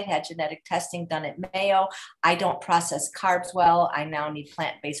plant-based diet, had genetic testing done at Mayo. I don't process carbs well. I now need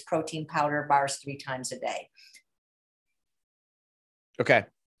plant-based protein powder bars 3 times a day. Okay.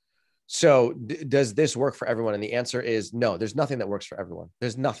 So does this work for everyone? And the answer is no, there's nothing that works for everyone.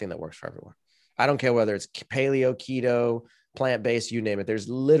 There's nothing that works for everyone. I don't care whether it's paleo, keto, plant-based, you name it. There's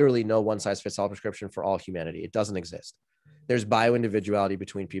literally no one size fits all prescription for all humanity. It doesn't exist. There's bio-individuality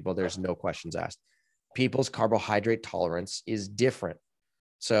between people. There's no questions asked. People's carbohydrate tolerance is different.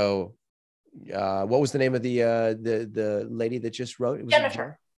 So what was the name of the lady that just wrote? It was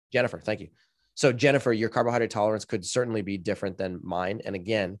Jennifer. Jennifer, thank you. So Jennifer, your carbohydrate tolerance could certainly be different than mine. And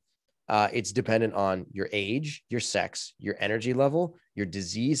again, it's dependent on your age, your sex, your energy level, your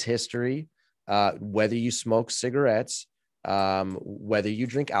disease history, whether you smoke cigarettes, whether you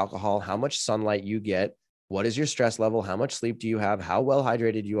drink alcohol, how much sunlight you get, what is your stress level, how much sleep do you have, how well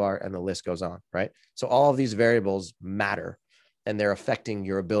hydrated you are, and the list goes on, right? So all of these variables matter, and they're affecting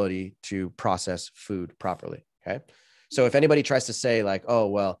your ability to process food properly, okay? So if anybody tries to say like, oh,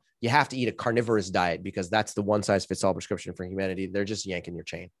 well, you have to eat a carnivorous diet because that's the one size fits all prescription for humanity, they're just yanking your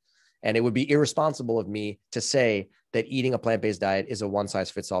chain. And it would be irresponsible of me to say that eating a plant-based diet is a one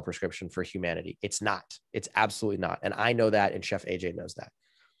size fits all prescription for humanity. It's not. It's absolutely not. And I know that, and Chef AJ knows that.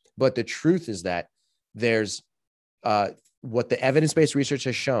 But the truth is that there's what the evidence-based research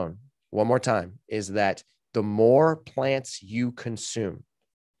has shown, one more time, is that the more plants you consume,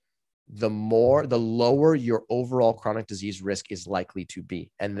 the lower your overall chronic disease risk is likely to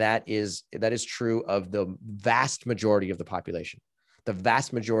be. And that is true of the vast majority of the population. The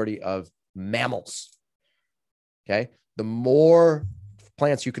vast majority of mammals, okay? The more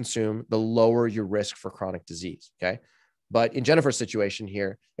plants you consume, the lower your risk for chronic disease, okay? But in Jennifer's situation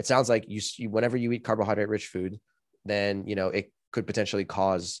here, it sounds like you whenever you eat carbohydrate-rich food, then, it could potentially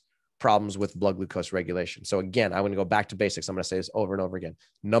cause problems with blood glucose regulation. So again, I'm going to go back to basics. I'm going to say this over and over again.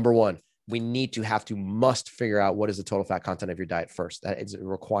 Number one, we must figure out what is the total fat content of your diet first. That is a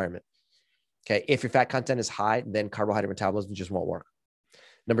requirement. Okay. If your fat content is high, then carbohydrate metabolism just won't work.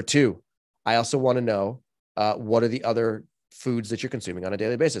 Number two, I also want to know what are the other foods that you're consuming on a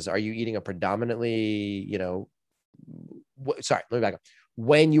daily basis? Are you eating a predominantly, let me back up.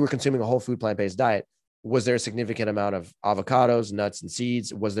 When you were consuming a whole food plant-based diet, was there a significant amount of avocados, nuts, and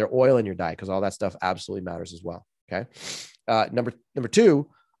seeds? Was there oil in your diet? Because all that stuff absolutely matters as well. Okay. Number two,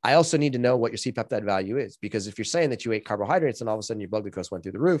 I also need to know what your C-peptide value is, because if you're saying that you ate carbohydrates and all of a sudden your blood glucose went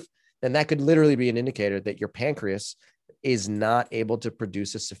through the roof, then that could literally be an indicator that your pancreas is not able to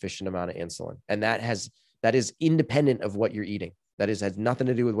produce a sufficient amount of insulin. And that is independent of what you're eating. That has nothing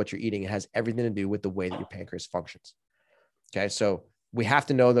to do with what you're eating. It has everything to do with the way that your pancreas functions. Okay. So we have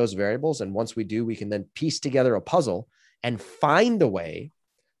to know those variables. And once we do, we can then piece together a puzzle and find a way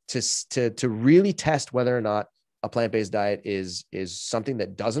to really test whether or not a plant-based diet is something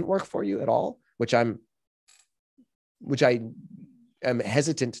that doesn't work for you at all, which I am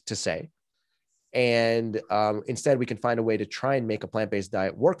hesitant to say. And instead, we can find a way to try and make a plant-based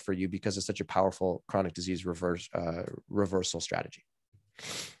diet work for you because it's such a powerful chronic disease reversal strategy.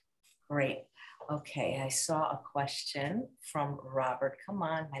 Great. Okay, I saw a question from Robert. Come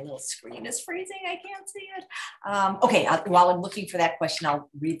on, my little screen is freezing. I can't see it. Okay, while I'm looking for that question, I'll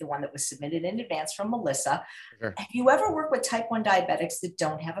read the one that was submitted in advance from Melissa. Sure. Have you ever worked with type 1 diabetics that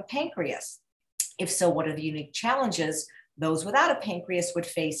don't have a pancreas? If so, what are the unique challenges those without a pancreas would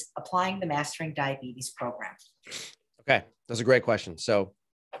face applying the Mastering Diabetes program? Okay, that's a great question. So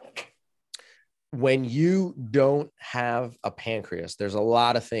when you don't have a pancreas, there's a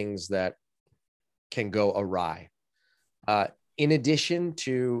lot of things that can go awry. In addition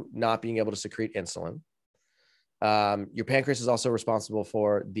to not being able to secrete insulin, your pancreas is also responsible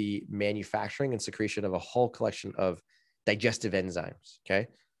for the manufacturing and secretion of a whole collection of digestive enzymes. Okay.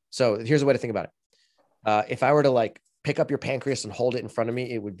 So here's a way to think about it. If I were to like pick up your pancreas and hold it in front of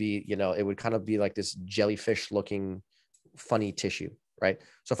me, it would be, it would kind of be like this jellyfish looking funny tissue, right?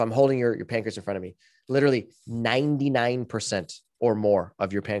 So if I'm holding your pancreas in front of me, literally 99% or more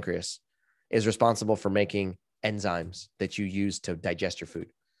of your pancreas is responsible for making enzymes that you use to digest your food.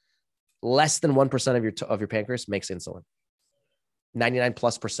 Less than 1% of your pancreas makes insulin.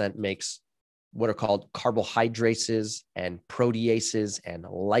 99+% makes what are called carbohydrates and proteases and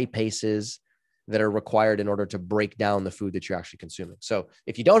lipases that are required in order to break down the food that you're actually consuming. So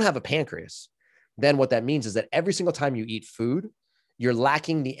if you don't have a pancreas, then what that means is that every single time you eat food, you're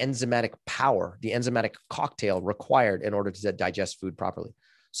lacking the enzymatic power, the enzymatic cocktail required in order to digest food properly.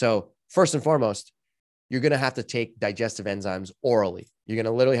 So first and foremost, you're going to have to take digestive enzymes orally. You're going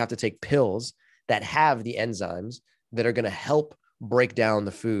to literally have to take pills that have the enzymes that are going to help break down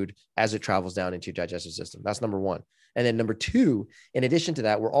the food as it travels down into your digestive system. That's number one. And then number two, in addition to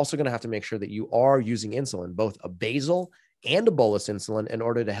that, we're also going to have to make sure that you are using insulin, both a basal and a bolus insulin, in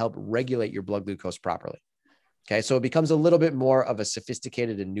order to help regulate your blood glucose properly. Okay. So it becomes a little bit more of a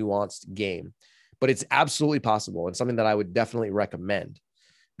sophisticated and nuanced game, but it's absolutely possible and something that I would definitely recommend.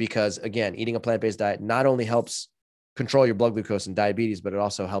 Because again, eating a plant-based diet not only helps control your blood glucose and diabetes, but it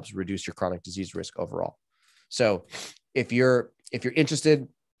also helps reduce your chronic disease risk overall. So if you're interested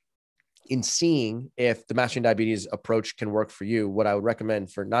in seeing if the Mastering Diabetes approach can work for you, what I would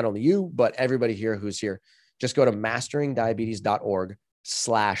recommend for not only you, but everybody here who's here, just go to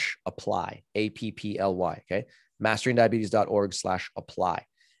masteringdiabetes.org/apply, APPLY. Okay. masteringdiabetes.org/apply.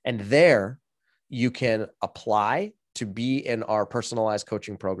 And there you can apply to be in our personalized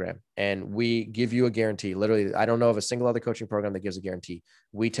coaching program. And we give you a guarantee. Literally, I don't know of a single other coaching program that gives a guarantee.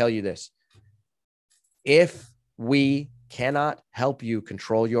 We tell you this: if we cannot help you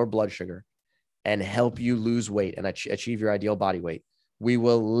control your blood sugar and help you lose weight and achieve your ideal body weight, we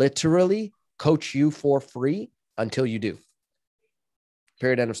will literally coach you for free until you do.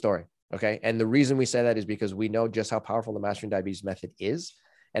 Period. End of story. Okay. And the reason we say that is because we know just how powerful the Mastering Diabetes method is,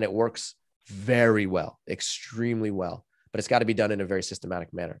 and it works very well, extremely well, but it's got to be done in a very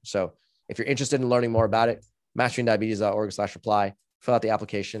systematic manner. So if you're interested in learning more about it, masteringdiabetes.org/apply, fill out the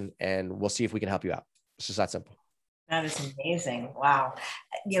application, and we'll see if we can help you out. It's just that simple. That is amazing. Wow.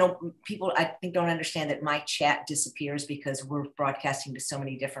 People, I think, don't understand that my chat disappears because we're broadcasting to so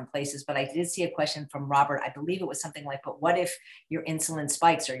many different places. But I did see a question from Robert. I believe it was something like, but what if your insulin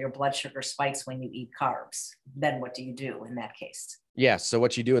spikes or your blood sugar spikes when you eat carbs? Then what do you do in that case? Yeah. So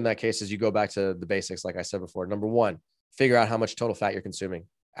what you do in that case is you go back to the basics. Like I said before, number one, figure out how much total fat you're consuming.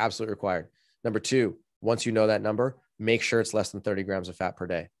 Absolutely required. Number two, once you know that number, make sure it's less than 30 grams of fat per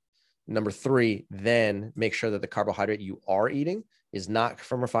day. Number three, then make sure that the carbohydrate you are eating is not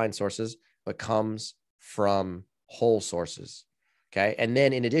from refined sources, but comes from whole sources. Okay. And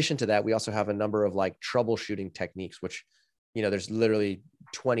then in addition to that, we also have a number of like troubleshooting techniques, which, there's literally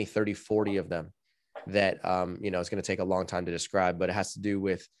 20, 30, 40 of them that, it's going to take a long time to describe, but it has to do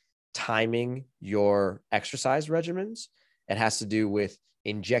with timing your exercise regimens. It has to do with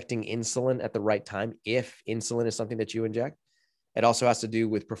injecting insulin at the right time, if insulin is something that you inject. It also has to do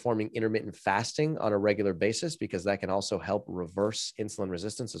with performing intermittent fasting on a regular basis, because that can also help reverse insulin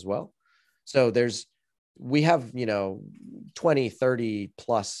resistance as well. So we have, 20, 30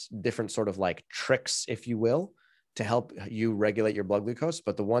 plus different sort of like tricks, if you will, to help you regulate your blood glucose.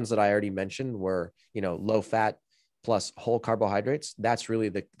 But the ones that I already mentioned were, low fat plus whole carbohydrates. That's really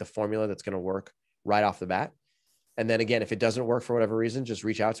the formula that's going to work right off the bat. And then again, if it doesn't work for whatever reason, just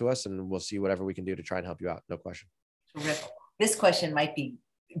reach out to us and we'll see whatever we can do to try and help you out. No question. Terrific. This question might be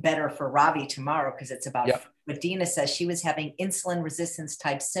better for Ravi tomorrow because it's about, but Dina says she was having insulin resistance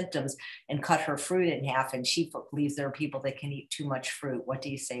type symptoms and cut her fruit in half. And she believes there are people that can eat too much fruit. What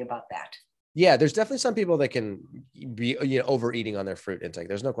do you say about that? Yeah, there's definitely some people that can be, overeating on their fruit intake.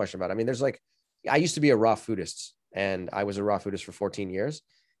 There's no question about it. I mean, I used to be a raw foodist, and I was a raw foodist for 14 years.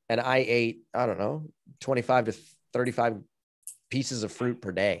 And I ate, I don't know, 25 to 35 pieces of fruit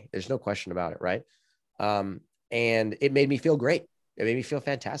per day. There's no question about it. Right. And it made me feel great. It made me feel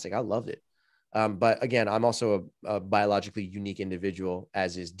fantastic. I loved it. But again, I'm also a biologically unique individual,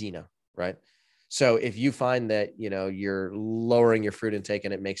 as is Dina. Right. So if you find that, you're lowering your fruit intake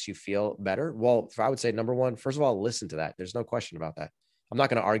and it makes you feel better, well, I would say number one, first of all, listen to that. There's no question about that. I'm not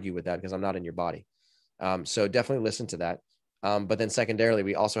going to argue with that because I'm not in your body. So definitely listen to that. But then secondarily,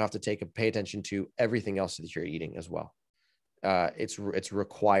 we also have to pay attention to everything else that you're eating as well. It's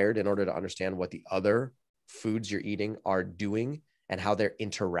required in order to understand what the other foods you're eating are doing and how they're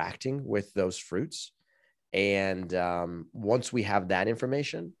interacting with those fruits. And once we have that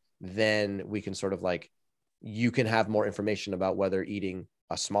information, then we can sort of you can have more information about whether eating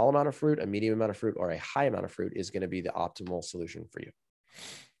a small amount of fruit, a medium amount of fruit, or a high amount of fruit is going to be the optimal solution for you.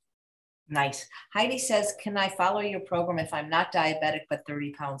 Nice. Heidi says, can I follow your program if I'm not diabetic, but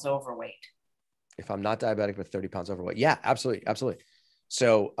 30 pounds overweight? If I'm not diabetic, but 30 pounds overweight. Yeah, absolutely. Absolutely.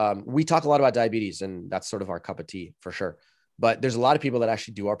 So we talk a lot about diabetes, and that's sort of our cup of tea for sure. But there's a lot of people that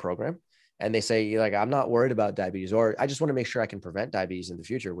actually do our program and they say, I'm not worried about diabetes, or I just want to make sure I can prevent diabetes in the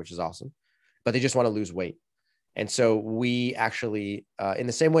future, which is awesome. But they just want to lose weight. And so we actually, in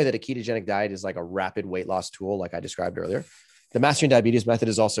the same way that a ketogenic diet is like a rapid weight loss tool, like I described earlier, the Mastering Diabetes method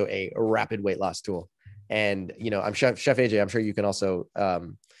is also a rapid weight loss tool. And, I'm Chef AJ, I'm sure you can also,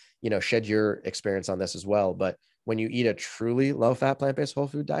 shed your experience on this as well. But when you eat a truly low fat, plant-based whole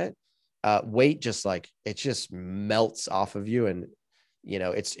food diet, weight it just melts off of you. And,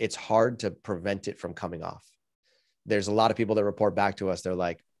 it's hard to prevent it from coming off. There's a lot of people that report back to us. They're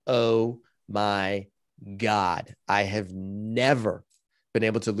like, oh my God, I have never been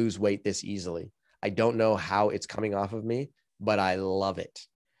able to lose weight this easily. I don't know how it's coming off of me, but I love it.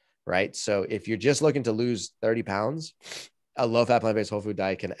 Right. So if you're just looking to lose 30 pounds, a low fat, plant-based whole food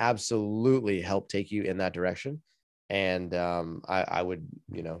diet can absolutely help take you in that direction. And I would,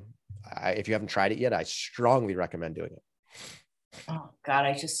 if you haven't tried it yet, I strongly recommend doing it. Oh God,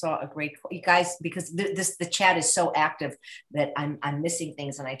 I just saw a great, you guys, because the chat is so active that I'm missing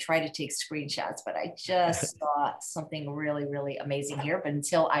things, and I try to take screenshots, but I just saw something really, really amazing here. But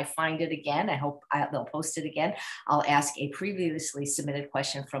until I find it again, I hope they'll post it again. I'll ask a previously submitted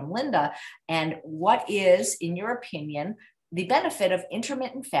question from Linda. And what is, in your opinion, the benefit of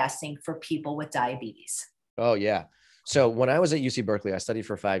intermittent fasting for people with diabetes? Oh yeah. So when I was at UC Berkeley, I studied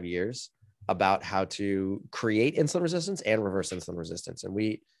for 5 years about how to create insulin resistance and reverse insulin resistance. And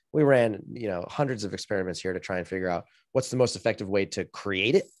we ran, hundreds of experiments here to try and figure out what's the most effective way to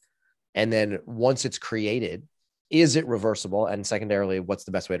create it. And then once it's created, is it reversible? And secondarily, what's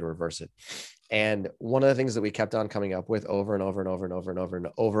the best way to reverse it? And one of the things that we kept on coming up with over and over and over and over and over and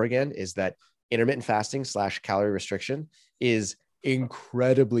over again is that intermittent fasting / calorie restriction is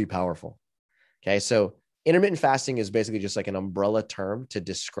incredibly powerful. Okay. So intermittent fasting is basically just like an umbrella term to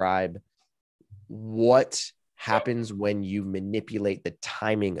describe what happens when you manipulate the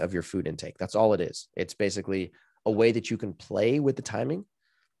timing of your food intake. That's all it is. It's basically a way that you can play with the timing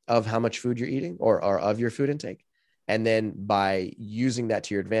of how much food you're eating or of your food intake. And then by using that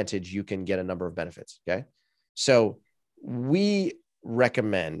to your advantage, you can get a number of benefits. Okay. So we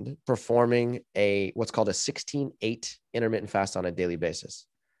recommend performing what's called a 16-8 intermittent fast on a daily basis.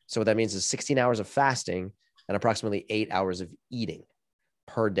 So what that means is 16 hours of fasting and approximately 8 hours of eating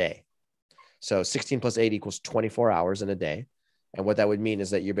per day. So 16 plus 8 equals 24 hours in a day. And what that would mean is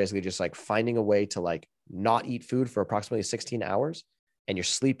that you're basically just finding a way to not eat food for approximately 16 hours. And your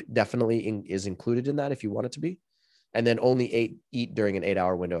sleep definitely is included in that if you want it to be. And then only eat during an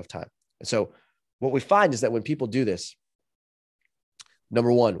 8-hour window of time. And so what we find is that when people do this,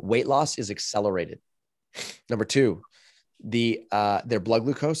 number one, weight loss is accelerated. Number two, their blood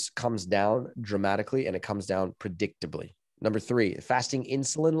glucose comes down dramatically and it comes down predictably. Number three, fasting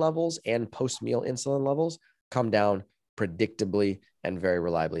insulin levels and post-meal insulin levels come down predictably and very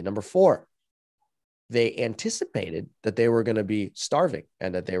reliably. Number four, they anticipated that they were going to be starving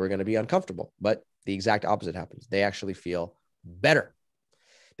and that they were going to be uncomfortable, but the exact opposite happens. They actually feel better.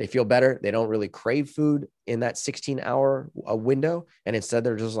 They feel better. They don't really crave food in that 16-hour window. And instead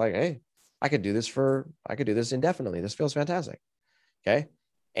they're just like, hey, I could do this indefinitely. This feels fantastic. Okay.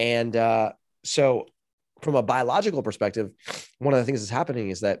 And so from a biological perspective, one of the things that's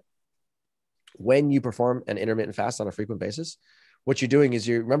happening is that when you perform an intermittent fast on a frequent basis, what you're doing is,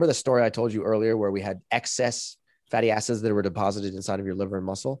 you remember the story I told you earlier where we had excess fatty acids that were deposited inside of your liver and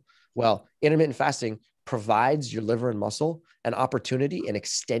muscle? Well, intermittent fasting provides your liver and muscle an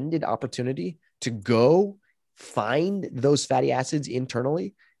extended opportunity to go find those fatty acids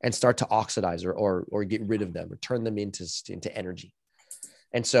internally and start to oxidize or get rid of them or turn them into energy.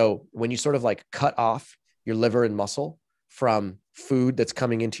 And so when you sort of cut off your liver and muscle from food that's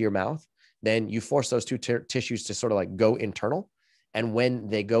coming into your mouth, then you force those two tissues to sort of like go internal. And when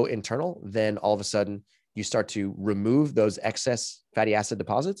they go internal, then all of a sudden you start to remove those excess fatty acid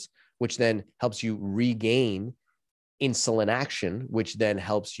deposits, which then helps you regain insulin action, which then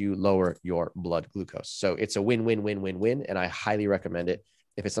helps you lower your blood glucose. So it's a win-win-win-win-win. And I highly recommend it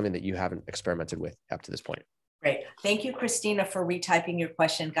if it's something that you haven't experimented with up to this point. Great. Thank you, Christina, for retyping your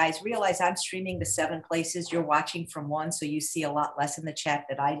question. Guys, realize I'm streaming to 7 places. You're watching from 1, so you see a lot less in the chat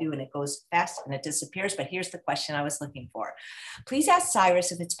that I do, and it goes fast and it disappears. But here's the question I was looking for. Please ask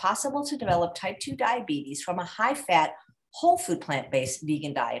Cyrus if it's possible to develop type 2 diabetes from a high-fat, whole food plant-based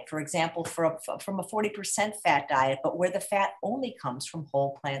vegan diet, for example, from a 40% fat diet, but where the fat only comes from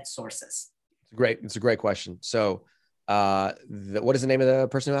whole plant sources. It's a great question. So what is the name of the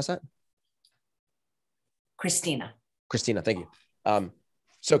person who asked that? Christina, thank you.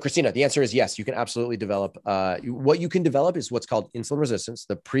 So Christina, the answer is yes, you can absolutely develop, what you can develop is what's called insulin resistance,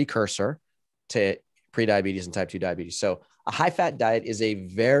 the precursor to prediabetes and type 2 diabetes. So a high fat diet is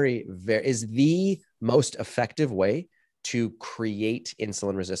is the most effective way to create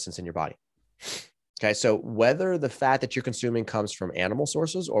insulin resistance in your body. Okay. So whether the fat that you're consuming comes from animal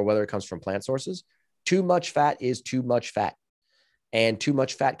sources or whether it comes from plant sources, too much fat is too much fat. And too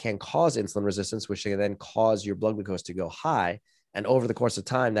much fat can cause insulin resistance, which can then cause your blood glucose to go high. And over the course of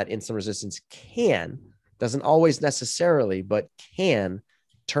time, that insulin resistance doesn't always necessarily, but can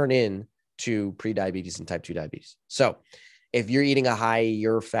turn into prediabetes and type 2 diabetes. So if you're eating a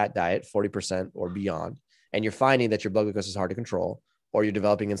higher fat diet, 40% or beyond, and you're finding that your blood glucose is hard to control, or you're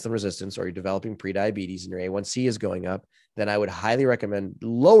developing insulin resistance, or you're developing prediabetes and your A1C is going up, then I would highly recommend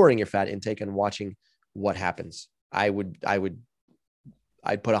lowering your fat intake and watching what happens.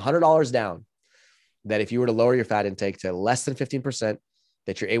 I'd put $100 down that if you were to lower your fat intake to less than 15%,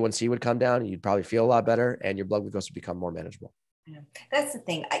 that your A1C would come down and you'd probably feel a lot better and your blood glucose would become more manageable. Yeah. That's the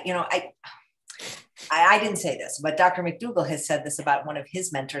thing. I didn't say this, but Dr. McDougall has said this about one of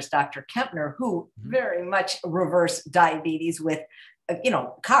his mentors, Dr. Kempner, who very much reversed diabetes with,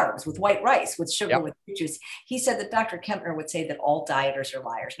 carbs, with white rice, with sugar, with juice. He said that Dr. Kempner would say that all dieters are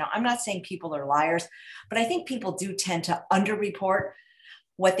liars. Now, I'm not saying people are liars, but I think people do tend to underreport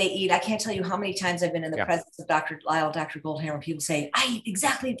what they eat. I can't tell you how many times I've been in the presence of Dr. Lyle, Dr. Goldhammer, people say, I eat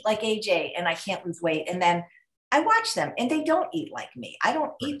exactly like AJ and I can't lose weight. And then I watch them and they don't eat like me. I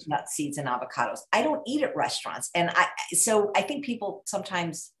don't eat nuts, seeds, and avocados. I don't eat at restaurants. So I think people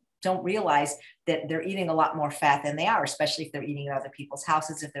sometimes don't realize that they're eating a lot more fat than they are, especially if they're eating at other people's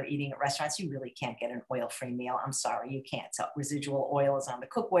houses. If they're eating at restaurants, you really can't get an oil-free meal. I'm sorry, you can't. So residual oil is on the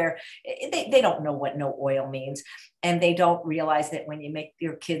cookware. They don't know what no oil means. And they don't realize that when you make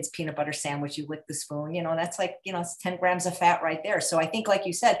your kids peanut butter sandwich, you lick the spoon, that's like, it's 10 grams of fat right there. So I think, like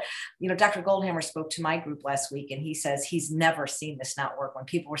you said, Dr. Goldhammer spoke to my group last week and he says he's never seen this not work. When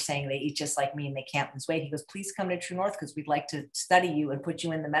people were saying they eat just like me and they can't lose weight, he goes, please come to True North because we'd like to study you and put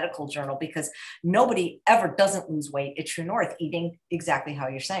you in the medical journal because nobody ever doesn't lose weight at True North eating exactly how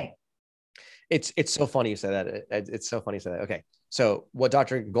you're saying. It's so funny you say that. It's so funny you say that. Okay. So what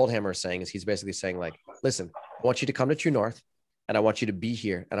Dr. Goldhammer is saying is he's basically saying like, listen, I want you to come to True North and I want you to be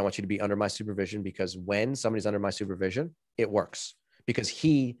here and I want you to be under my supervision because when somebody's under my supervision, it works because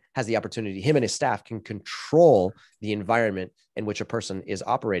he has the opportunity, him and his staff can control the environment in which a person is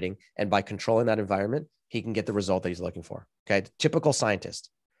operating. And by controlling that environment, he can get the result that he's looking for. Okay. Typical scientist,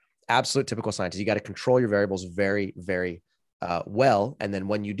 absolute typical scientist. You got to control your variables very, very well. And then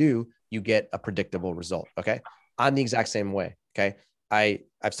when you do, you get a predictable result. Okay. I'm the exact same way. Okay.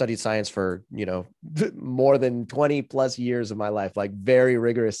 I've studied science for, more than 20 plus years of my life, like very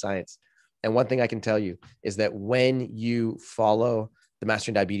rigorous science. And one thing I can tell you is that when you follow the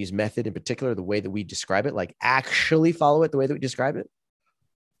Mastering Diabetes method, in particular, the way that we describe it, like actually follow it the way that we describe it,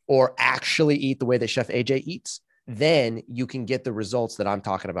 or actually eat the way that Chef AJ eats, then you can get the results that I'm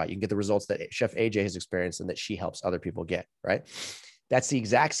talking about. You can get the results that Chef AJ has experienced and that she helps other people get, right? That's the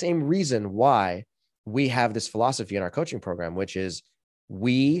exact same reason why we have this philosophy in our coaching program, which is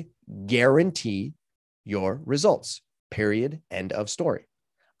we guarantee your results, period, end of story.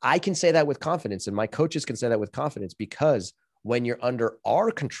 I can say that with confidence and my coaches can say that with confidence because when you're under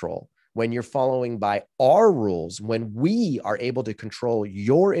our control, when you're following by our rules, when we are able to control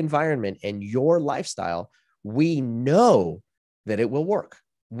your environment and your lifestyle, we know that it will work.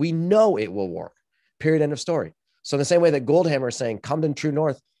 We know it will work, period, end of story. So in the same way that Goldhammer is saying, come to True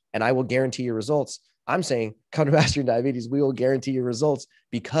North and I will guarantee your results, I'm saying, come to Mastering Diabetes. We will guarantee your results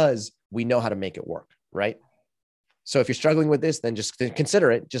because we know how to make it work, right? So if you're struggling with this, then just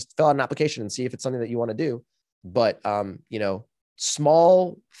consider it. Just fill out an application and see if it's something that you want to do. But,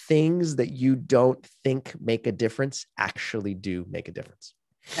 small things that you don't think make a difference actually do make a difference.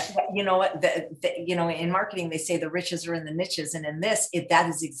 You know what, in marketing, they say the riches are in the niches. And in this, that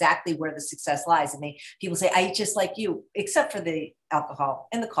is exactly where the success lies. And people say, I eat just like you, except for the alcohol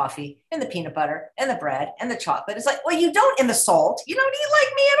and the coffee and the peanut butter and the bread and the chocolate. It's like, well, you don't, in the salt, you don't eat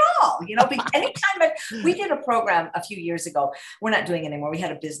like me at all. But anytime we did a program a few years ago, we're not doing it anymore. We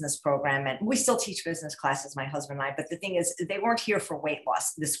had a business program, and we still teach business classes, my husband and I. But the thing is, they weren't here for weight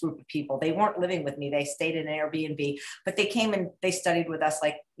loss. This group of people, they weren't living with me. They stayed in an Airbnb, but they came and they studied with us,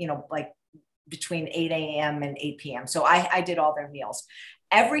 like between 8 a.m. and 8 p.m. So I did all their meals.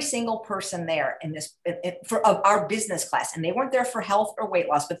 Every single person there in this for our business class, and they weren't there for health or weight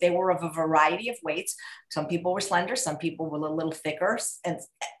loss, but they were of a variety of weights. Some people were slender, some people were a little thicker, and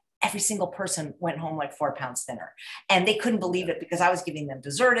every single person went home like 4 pounds thinner. And they couldn't believe it, because I was giving them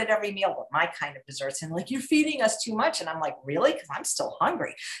dessert at every meal, with my kind of desserts. And like, you're feeding us too much. And I'm like, really? Because I'm still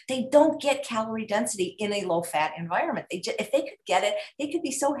hungry. They don't get calorie density in a low fat environment. If they could get it, they could be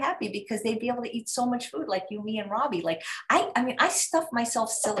so happy, because they'd be able to eat so much food, like you, me, and Robbie. Like I stuff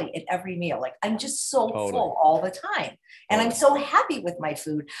myself silly at every meal. Like, I'm just so full all the time. And I'm so happy with my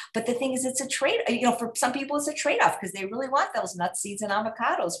food. But the thing is, it's a trade, for some people it's a trade-off, because they really want those nuts, seeds, and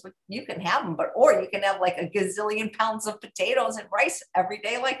avocados. But you can have them, or you can have like a gazillion pounds of potatoes and rice every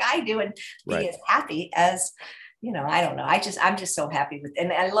day, like I do, and be as happy as, I don't know. I'm just so happy with,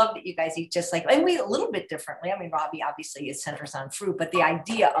 and I love that you guys eat just like, and we eat a little bit differently. I mean, Robbie obviously is centers on fruit, but the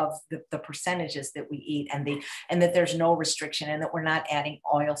idea of the percentages that we eat, and that there's no restriction, and that we're not adding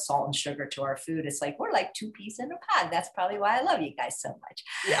oil, salt, and sugar to our food. It's like, we're like 2 peas in a pod. That's probably why I love you guys so much.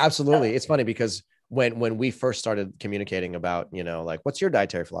 Yeah, absolutely. It's funny, because when we first started communicating about, like, what's your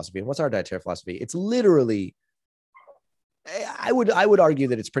dietary philosophy and what's our dietary philosophy, it's literally, I would argue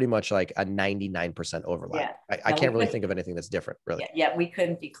that it's pretty much like a 99% overlap. Yeah. I can't really think of anything that's different, really. Yeah, we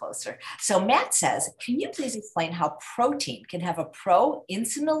couldn't be closer. So Matt says, can you please explain how protein can have a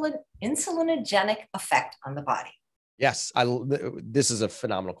pro-insulinogenic effect on the body? Yes, this is a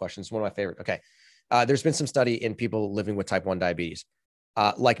phenomenal question. It's one of my favorite. Okay. There's been some study in people living with type 1 diabetes.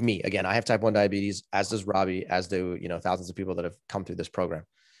 Like me, again, I have type 1 diabetes, as does Robbie, as do, thousands of people that have come through this program.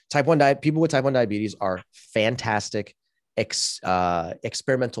 People with type 1 diabetes are fantastic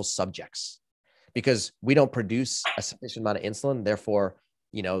experimental subjects, because we don't produce a sufficient amount of insulin. Therefore,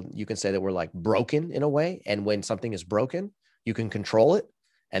 you can say that we're like broken in a way. And when something is broken, you can control it.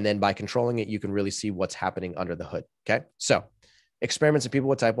 And then by controlling it, you can really see what's happening under the hood. Okay. So experiments of people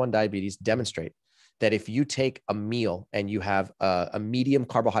with type 1 diabetes demonstrate that if you take a meal and you have a medium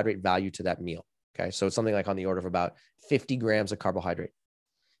carbohydrate value to that meal, okay, so it's something like on the order of about 50 grams of carbohydrate,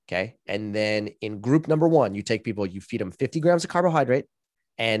 okay, and then in group number 1, you take people, you feed them 50 grams of carbohydrate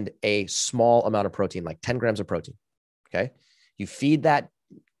and a small amount of protein, like 10 grams of protein, okay, you feed that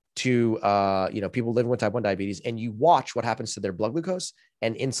to people living with type 1 diabetes, and you watch what happens to their blood glucose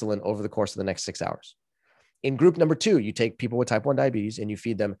and insulin over the course of the next 6 hours. In group number 2, you take people with type 1 diabetes and you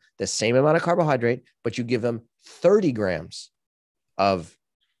feed them the same amount of carbohydrate, but you give them 30 grams of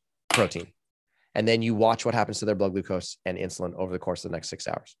protein. And then you watch what happens to their blood glucose and insulin over the course of the next 6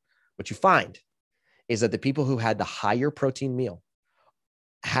 hours. What you find is that the people who had the higher protein meal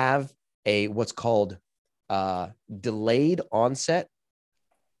have what's called delayed onset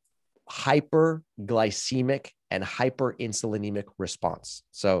hyperglycemic and hyperinsulinemic response.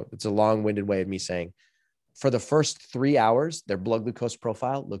 So it's a long-winded way of me saying, for the first 3 hours, their blood glucose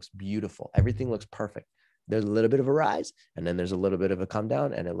profile looks beautiful. Everything looks perfect. There's a little bit of a rise, and then there's a little bit of a come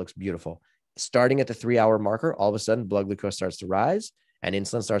down, and it looks beautiful. Starting at the 3-hour marker, all of a sudden, blood glucose starts to rise, and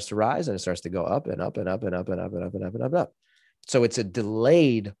insulin starts to rise, and it starts to go up and up and up and up and up and up and up and up and up. So it's a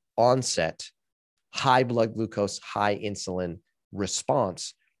delayed onset, high blood glucose, high insulin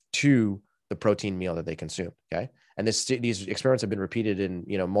response to the protein meal that they consume. Okay. And these experiments have been repeated in,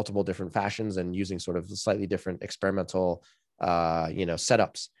 multiple different fashions and using sort of slightly different experimental,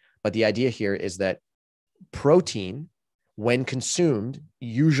 setups. But the idea here is that protein, when consumed,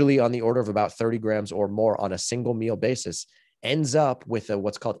 usually on the order of about 30 grams or more on a single meal basis, ends up with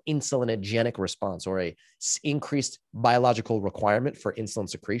what's called insulinogenic response, or a increased biological requirement for insulin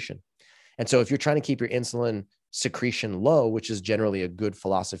secretion. And so if you're trying to keep your insulin secretion low, which is generally a good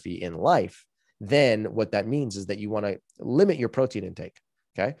philosophy in life, then what that means is that you want to limit your protein intake.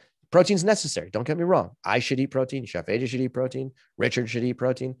 Okay. Protein's necessary. Don't get me wrong. I should eat protein. Chef AJ should eat protein. Richard should eat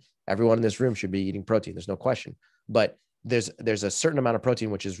protein. Everyone in this room should be eating protein. There's no question. But there's a certain amount of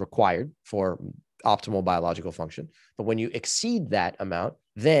protein which is required for optimal biological function. But when you exceed that amount,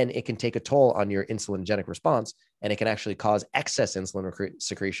 then it can take a toll on your insulinogenic response, and it can actually cause excess insulin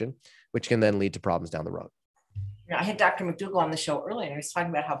secretion, which can then lead to problems down the road. I had Dr. McDougall on the show earlier, and he was talking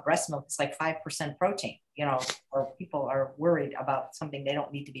about how breast milk is like 5% protein, or people are worried about something they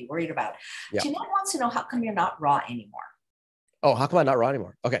don't need to be worried about. Yeah. Jeanette wants to know, how come you're not raw anymore? Oh, how come I'm not raw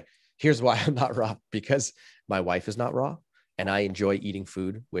anymore? Okay. Here's why I'm not raw, because my wife is not raw and I enjoy eating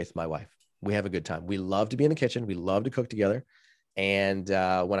food with my wife. We have a good time. We love to be in the kitchen. We love to cook together. And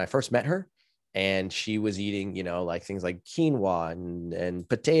when I first met her and she was eating, like things like quinoa and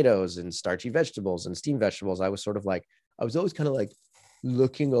potatoes and starchy vegetables and steamed vegetables, I was always kind of like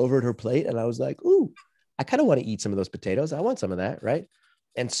looking over at her plate and I was like, ooh, I kind of want to eat some of those potatoes. I want some of that. Right.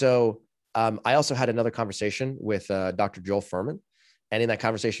 And so I also had another conversation with Dr. Joel Furman. And in that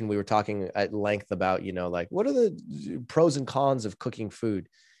conversation, we were talking at length about, like, what are the pros and cons of cooking food?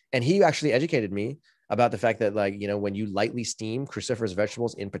 And he actually educated me about the fact that, like, when you lightly steam cruciferous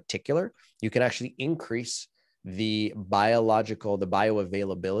vegetables in particular, you can actually increase the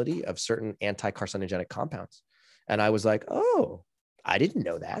bioavailability of certain anti-carcinogenic compounds. And I was like, oh, I didn't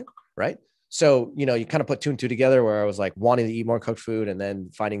know that. Right. So, you kind of put two and two together, where I was like wanting to eat more cooked food and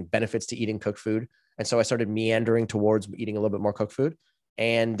then finding benefits to eating cooked food. And so I started meandering towards eating a little bit more cooked food.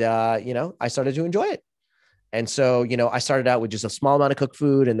 And, I started to enjoy it. And so, I started out with just a small amount of cooked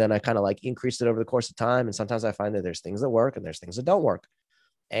food, and then I kind of like increased it over the course of time. And sometimes I find that there's things that work and there's things that don't work.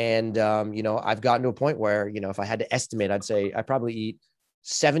 And, I've gotten to a point where, if I had to estimate, I'd say I probably eat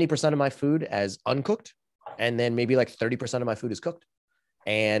 70% of my food as uncooked. And then maybe like 30% of my food is cooked.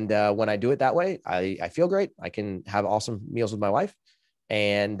 And when I do it that way, I feel great. I can have awesome meals with my wife.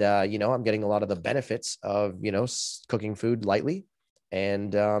 And, I'm getting a lot of the benefits of, cooking food lightly.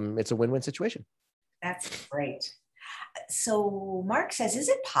 And it's a win-win situation. That's great. So Mark says, is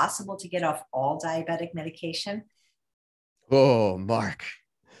it possible to get off all diabetic medication? Oh, Mark.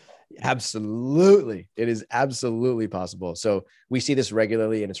 Absolutely. It is absolutely possible. So we see this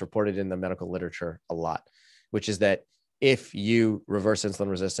regularly, and it's reported in the medical literature a lot, which is that if you reverse insulin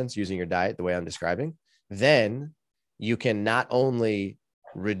resistance using your diet the way I'm describing, then you can not only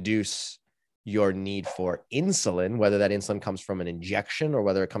reduce your need for insulin, whether that insulin comes from an injection or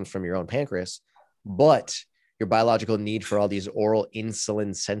whether it comes from your own pancreas, but your biological need for all these oral insulin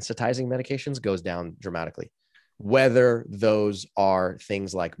sensitizing medications goes down dramatically. Whether those are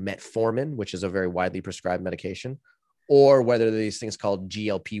things like metformin, which is a very widely prescribed medication, or whether these things called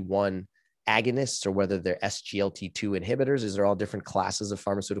GLP-1 agonists, or whether they're SGLT2 inhibitors. These are all different classes of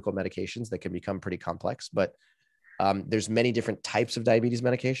pharmaceutical medications that can become pretty complex, but there's many different types of diabetes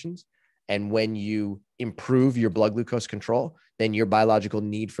medications. And when you improve your blood glucose control, then your biological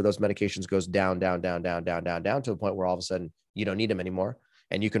need for those medications goes down to the point where all of a sudden you don't need them anymore.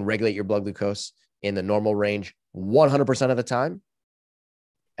 And you can regulate your blood glucose in the normal range 100% of the time.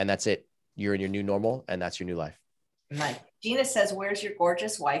 And that's it. You're in your new normal, and that's your new life. Nice. Gina says, where's your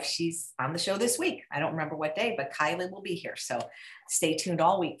gorgeous wife? She's on the show this week. I don't remember what day, but Kylie will be here. So stay tuned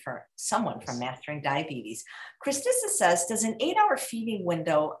all week for someone from Mastering Diabetes. Christissa says, does an 8-hour feeding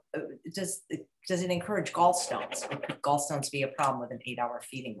window, does it encourage gallstones? Or could gallstones be a problem with an 8-hour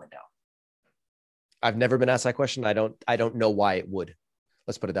feeding window? I've never been asked that question. I don't know why it would.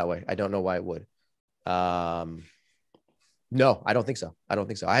 Let's put it that way. I don't know why it would. No, I don't think so. I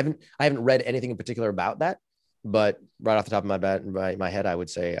haven't read anything in particular about that. But right off the top of my head, I would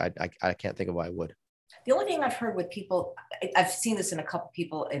say I can't think of why I would. The only thing I've heard with people, I've seen this in a couple of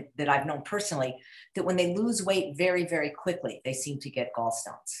people that I've known personally, that when they lose weight very, very quickly, they seem to get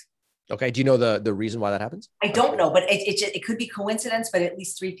gallstones. Okay. Do you know the reason why that happens? I don't know, but it could be coincidence, but at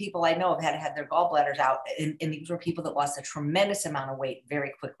least 3 people I know have had their gallbladders out. And these were people that lost a tremendous amount of weight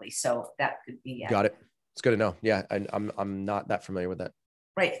very quickly. So that could be. Got it. It's good to know. Yeah. I'm not that familiar with that.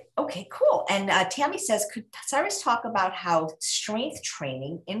 Right. Okay, cool. And Tammy says, could Cyrus talk about how strength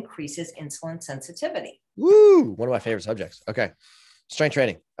training increases insulin sensitivity? Woo! One of my favorite subjects. Okay. Strength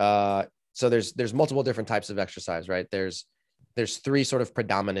training. So there's multiple different types of exercise, right? There's 3 sort of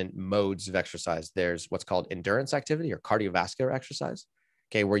predominant modes of exercise. There's what's called endurance activity or cardiovascular exercise.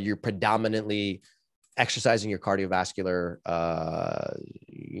 Okay. Where you're predominantly exercising your cardiovascular,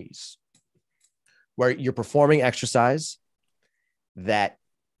 where you're performing exercise that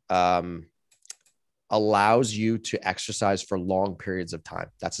allows you to exercise for long periods of time.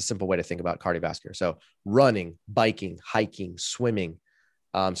 That's a simple way to think about cardiovascular. So running, biking, hiking, swimming,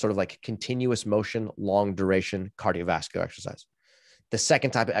 sort of like continuous motion, long duration cardiovascular exercise. The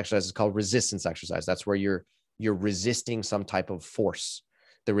second type of exercise is called resistance exercise. That's where you're resisting some type of force.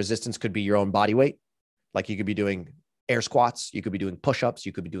 The resistance could be your own body weight. Like you could be doing air squats, you could be doing push-ups,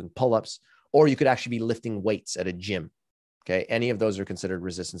 you could be doing pull-ups, or you could actually be lifting weights at a gym. Okay. Any of those are considered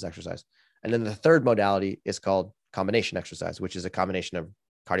resistance exercise. And then the third modality is called combination exercise, which is a combination of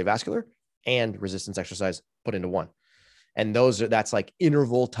cardiovascular and resistance exercise put into one. And that's like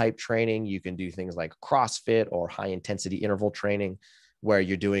interval type training. You can do things like CrossFit or high intensity interval training where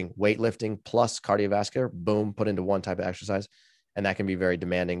you're doing weightlifting plus cardiovascular, boom, put into one type of exercise. And that can be very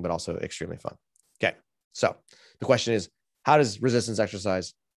demanding, but also extremely fun. Okay. So the question is, how does resistance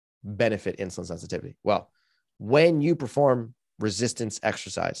exercise benefit insulin sensitivity? Well, when you perform resistance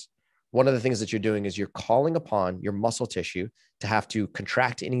exercise, one of the things that you're doing is you're calling upon your muscle tissue to have to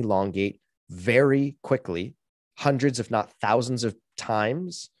contract and elongate very quickly, hundreds, if not thousands of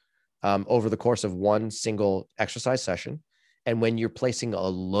times over the course of one single exercise session. And when you're placing a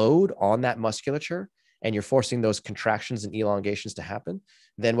load on that musculature and you're forcing those contractions and elongations to happen,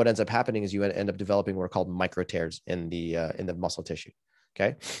 then what ends up happening is you end up developing what are called micro tears in the muscle tissue.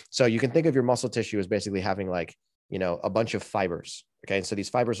 Okay. So you can think of your muscle tissue as basically having like, a bunch of fibers. Okay. And so these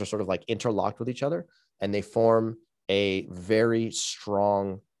fibers are sort of like interlocked with each other and they form a very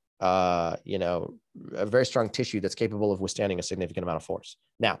strong, a very strong tissue that's capable of withstanding a significant amount of force.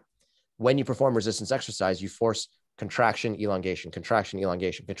 Now, when you perform resistance exercise, you force contraction, elongation, contraction,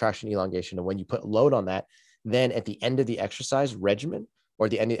 elongation, contraction, elongation. And when you put load on that, then at the end of the exercise regimen or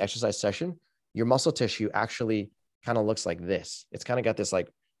the end of the exercise session, your muscle tissue actually kind of looks like this. It's kind of got this like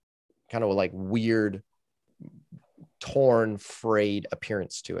kind of like weird, torn, frayed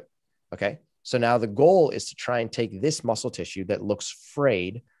appearance to it. Okay. So now the goal is to try and take this muscle tissue that looks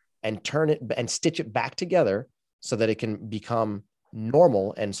frayed and turn it and stitch it back together so that it can become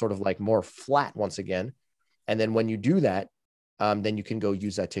normal and sort of like more flat once again. And then when you do that, then you can go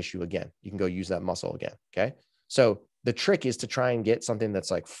use that tissue again. You can go use that muscle again. Okay. So the trick is to try and get something that's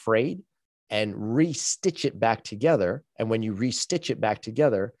like frayed and re-stitch it back together. And when you re-stitch it back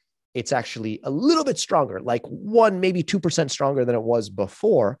together, it's actually a little bit stronger, like 1, maybe 2% stronger than it was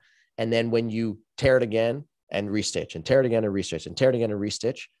before. And then when you tear it again and restitch and tear it again and restitch and tear it again and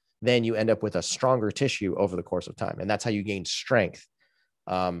restitch, then you end up with a stronger tissue over the course of time. And that's how you gain strength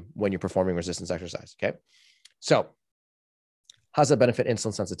when you're performing resistance exercise. Okay. So how does that benefit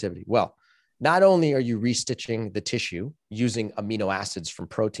insulin sensitivity? Well, not only are you restitching the tissue using amino acids from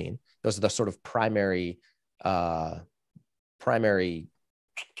protein, those are the sort of primary, what's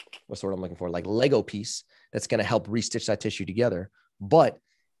the word I'm looking for? Like Lego piece that's going to help restitch that tissue together. But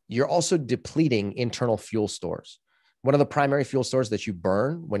you're also depleting internal fuel stores. One of the primary fuel stores that you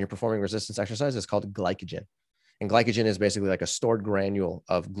burn when you're performing resistance exercise is called glycogen. And glycogen is basically like a stored granule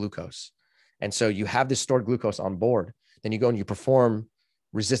of glucose. And so you have this stored glucose on board. Then you go and you perform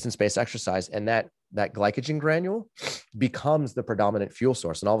resistance-based exercise, and that glycogen granule becomes the predominant fuel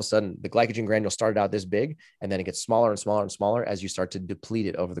source. And all of a sudden, the glycogen granule started out this big, and then it gets smaller and smaller and smaller as you start to deplete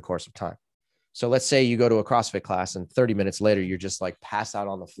it over the course of time. So let's say you go to a CrossFit class, and 30 minutes later, you're just like pass out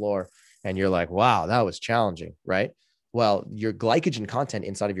on the floor, and you're like, wow, that was challenging, right? Well, your glycogen content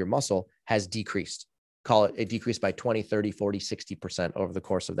inside of your muscle has decreased. Call it decreased by 20, 30, 40, 60% over the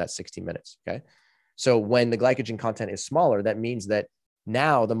course of that 60 minutes, okay? So when the glycogen content is smaller, that means that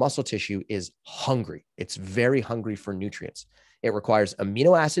now the muscle tissue is hungry. It's very hungry for nutrients. It requires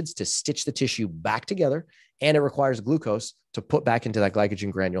amino acids to stitch the tissue back together, and it requires glucose to put back into that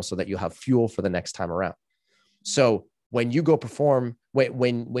glycogen granule so that you'll have fuel for the next time around. So when you go perform,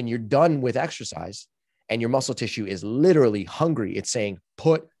 when you're done with exercise and your muscle tissue is literally hungry, it's saying,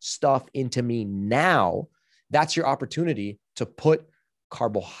 put stuff into me now. That's your opportunity to put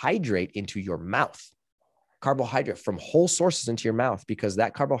carbohydrate into your mouth. Carbohydrate from whole sources into your mouth, because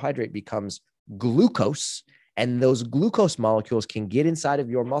that carbohydrate becomes glucose, and those glucose molecules can get inside of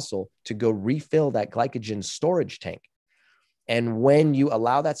your muscle to go refill that glycogen storage tank. And when you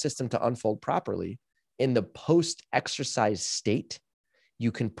allow that system to unfold properly in the post-exercise state,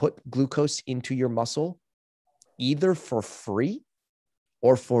 you can put glucose into your muscle either for free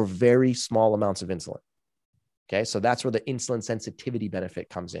or for very small amounts of insulin. Okay. So that's where the insulin sensitivity benefit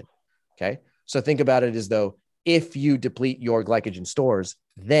comes in. Okay. So think about it as though if you deplete your glycogen stores,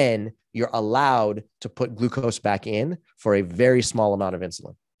 then you're allowed to put glucose back in for a very small amount of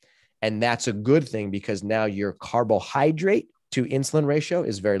insulin. And that's a good thing because now your carbohydrate to insulin ratio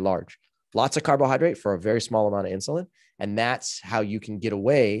is very large. Lots of carbohydrate for a very small amount of insulin. And that's how you can get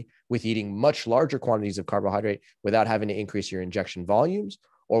away with eating much larger quantities of carbohydrate without having to increase your injection volumes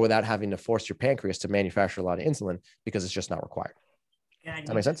or without having to force your pancreas to manufacture a lot of insulin because it's just not required. Does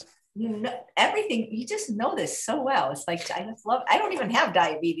that make sense? You know everything. You just know this so well. It's like, I just love, I don't even have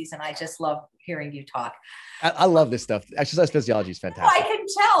diabetes and I just love hearing you talk. I love this stuff. Exercise physiology is fantastic. I can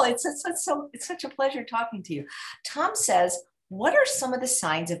tell. It's such a pleasure talking to you. Tom says, what are some of the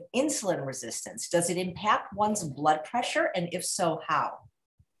signs of insulin resistance? Does it impact one's blood pressure? And if so, how?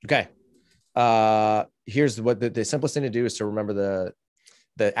 Okay. Here's what the simplest thing to do is to remember the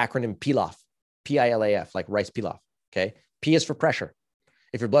the acronym PILAF, PILAF, like rice pilaf. Okay. P is for pressure.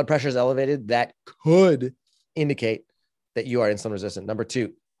 If your blood pressure is elevated, that could indicate that you are insulin resistant. Number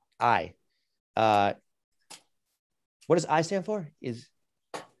 2, I. What does I stand for?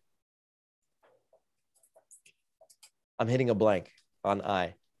 I'm hitting a blank on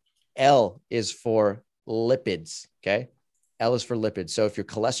I. L is for lipids. Okay. L is for lipids. So if your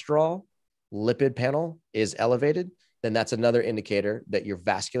cholesterol lipid panel is elevated, then that's another indicator that your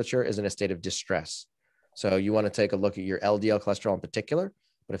vasculature is in a state of distress. So you want to take a look at your LDL cholesterol in particular,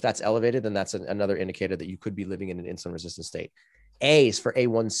 but if that's elevated, then that's another indicator that you could be living in an insulin resistant state. A is for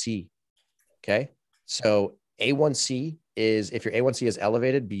A1C. Okay. So A1C is, if your A1C is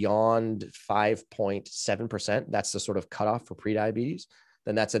elevated beyond 5.7%, that's the sort of cutoff for prediabetes,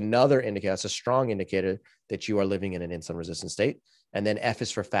 then that's another indicator. That's a strong indicator that you are living in an insulin resistant state. And then F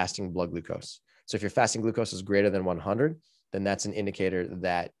is for fasting blood glucose. So if your fasting glucose is greater than 100, then that's an indicator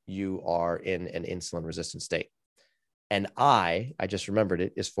that you are in an insulin resistant state. And I just remembered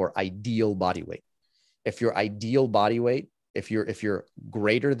it, is for ideal body weight. If your ideal body weight, if you're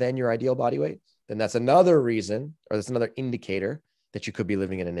greater than your ideal body weight, then that's another reason, or that's another indicator that you could be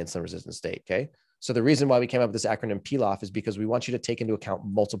living in an insulin resistant state. Okay. So the reason why we came up with this acronym PILAF is because we want you to take into account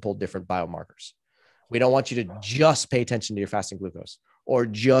multiple different biomarkers. We don't want you to just pay attention to your fasting glucose or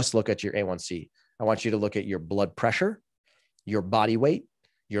just look at your A1C. I want you to look at your blood pressure, your body weight,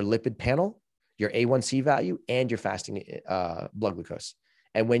 your lipid panel, your A1C value, and your fasting blood glucose.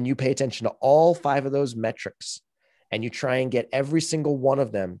 And when you pay attention to all 5 of those metrics and you try and get every single one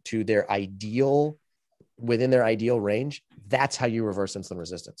of them to their ideal, within their ideal range, that's how you reverse insulin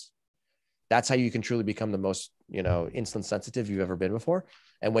resistance. That's how you can truly become the most, insulin sensitive you've ever been before.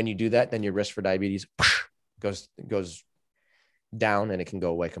 And when you do that, then your risk for diabetes goes down and it can go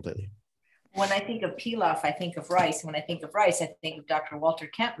away completely. When I think of pilaf, I think of rice. When I think of rice, I think of Dr. Walter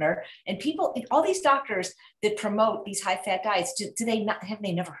Kempner and people, all these doctors that promote these high fat diets. Have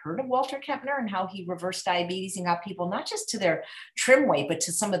they never heard of Walter Kempner and how he reversed diabetes and got people not just to their trim weight, but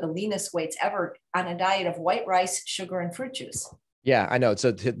to some of the leanest weights ever on a diet of white rice, sugar, and fruit juice? Yeah, I know.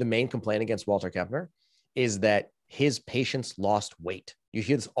 So the main complaint against Walter Kempner is that his patients lost weight. You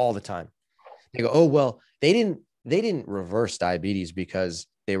hear this all the time. They go, "Oh, well, they didn't reverse diabetes because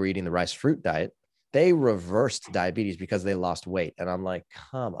they were eating the rice fruit diet. They reversed diabetes because they lost weight." And I'm like,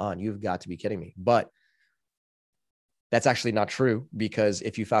 come on, you've got to be kidding me. But that's actually not true, because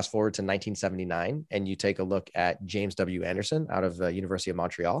if you fast forward to 1979 and you take a look at James W. Anderson out of the University of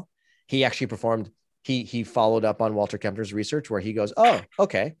Montreal, he actually he followed up on Walter Kempner's research where he goes, "Oh,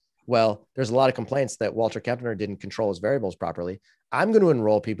 okay. Well, there's a lot of complaints that Walter Kempner didn't control his variables properly. I'm going to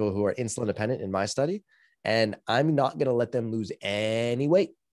enroll people who are insulin dependent in my study, and I'm not going to let them lose any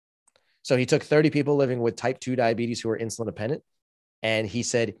weight." So he took 30 people living with type 2 diabetes who are insulin dependent. And he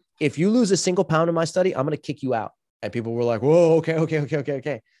said, "If you lose a single pound in my study, I'm going to kick you out." And people were like, "Whoa,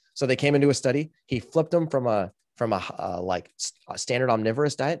 okay. So they came into a study. He flipped them from a standard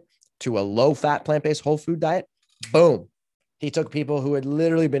omnivorous diet to a low fat, plant-based whole food diet. Boom. He took people who had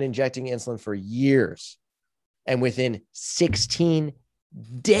literally been injecting insulin for years. And within 16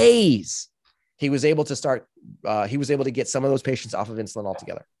 days, he was able to get some of those patients off of insulin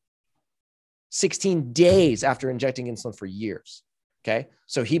altogether. 16 days after injecting insulin for years. Okay.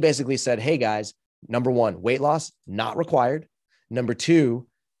 So he basically said, "Hey guys, number 1, weight loss, not required. Number 2,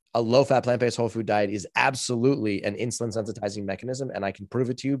 a low fat plant-based whole food diet is absolutely an insulin sensitizing mechanism. And I can prove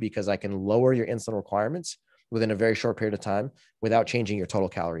it to you because I can lower your insulin requirements within a very short period of time without changing your total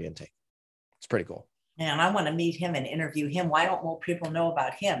calorie intake." It's pretty cool. Man, I want to meet him and interview him. Why don't more people know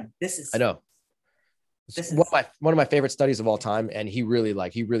about him? I know. It's one of my favorite studies of all time. And he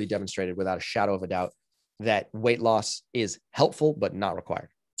really demonstrated without a shadow of a doubt that weight loss is helpful, but not required.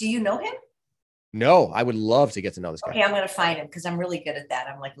 Do you know him? No, I would love to get to know this guy. Okay, I'm going to find him because I'm really good at that.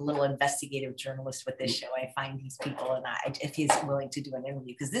 I'm like a little investigative journalist with this show. I find these people and if he's willing to do an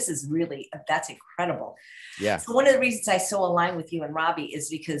interview, because this is that's incredible. Yeah. So one of the reasons I so align with you and Robbie is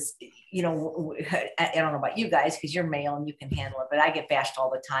because, I don't know about you guys because you're male and you can handle it, but I get bashed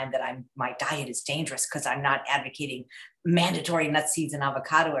all the time that my diet is dangerous because I'm not advocating mandatory nuts, seeds, and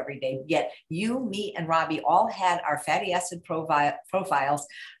avocado every day. Yet you, me, and Robbie all had our fatty acid profiles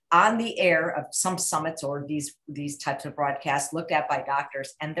on the air of some summits or these types of broadcasts looked at by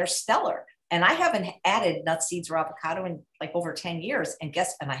doctors, and they're stellar. And I haven't added nuts, seeds, or avocado in like over 10 years. And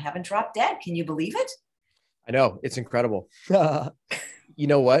I haven't dropped dead. Can you believe it? I know, it's incredible. You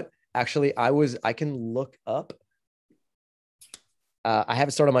know what? Actually, I can look up. I have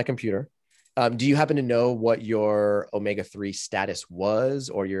it stored on my computer. Do you happen to know what your omega-3 status was,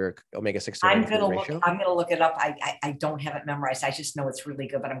 or your omega-6 to omega-3 ratio? I'm gonna look it up. I don't have it memorized. I just know it's really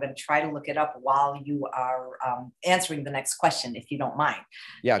good, but I'm gonna try to look it up while you are answering the next question, if you don't mind.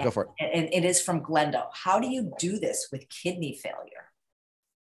 Yeah, go for it. And it is from Glendo. How do you do this with kidney failure?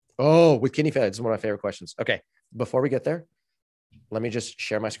 Oh, with kidney failure, it's one of my favorite questions. Okay, before we get there, let me just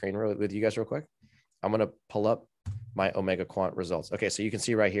share my screen with you guys real quick. I'm gonna pull up my Omega Quant results. Okay, so you can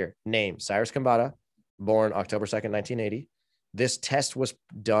see right here, name, Cyrus Khambatta, born October 2nd, 1980. This test was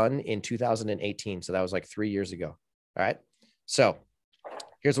done in 2018, so that was like 3 years ago. All right, so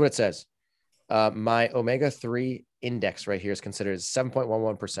here's what it says. My omega-3 index right here is considered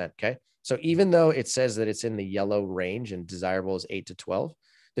 7.11%, okay? So even though it says that it's in the yellow range and desirable is 8 to 12,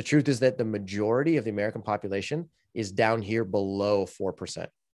 the truth is that the majority of the American population is down here below 4%,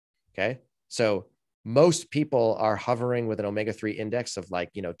 okay? So most people are hovering with an omega-3 index of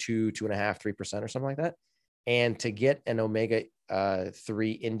like, 2, 2.5, 3% or something like that. And to get an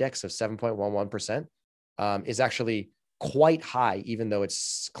omega-3 index of 7.11% is actually quite high, even though it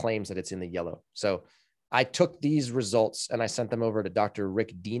claims that it's in the yellow. So I took these results and I sent them over to Dr.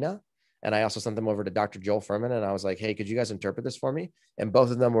 Rick Dina. And I also sent them over to Dr. Joel Furman. And I was like, hey, could you guys interpret this for me? And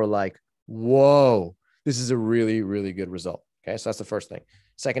both of them were like, whoa, this is a really, really good result. Okay, so that's the first thing.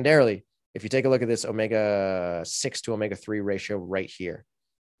 Secondarily, if you take a look at this omega-6 to omega-3 ratio right here,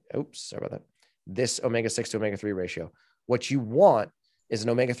 oops, sorry about that. This omega-6 to omega-3 ratio, what you want is an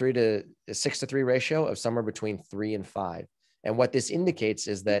omega-3 to 6 to 3 ratio of somewhere between 3 and 5. And what this indicates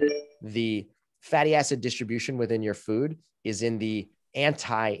is that the fatty acid distribution within your food is in the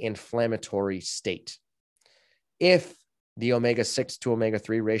anti-inflammatory state. If the omega-6 to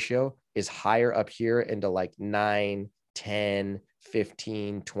omega-3 ratio is higher up here into like 9, 10,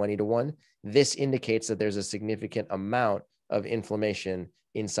 15, 20 to 1, this indicates that there's a significant amount of inflammation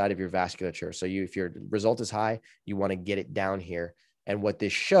inside of your vasculature. So if your result is high, you want to get it down here. And what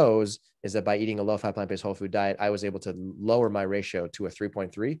this shows is that by eating a low-fat plant-based whole food diet, I was able to lower my ratio to a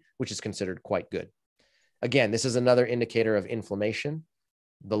 3.3, which is considered quite good. Again, this is another indicator of inflammation.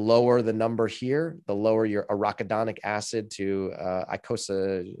 The lower the number here, the lower your arachidonic acid to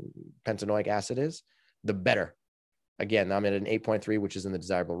eicosapentaenoic acid is, the better. Again, I'm at an 8.3, which is in the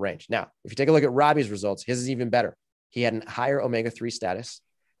desirable range. Now, if you take a look at Robbie's results, his is even better. He had a higher omega-3 status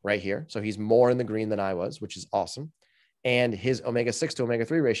right here. So he's more in the green than I was, which is awesome. And his omega-6 to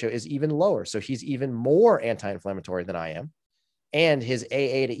omega-3 ratio is even lower. So he's even more anti-inflammatory than I am. And his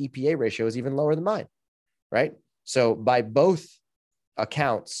AA to EPA ratio is even lower than mine, right? So by both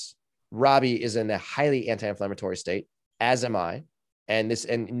accounts, Robbie is in a highly anti-inflammatory state, as am I. And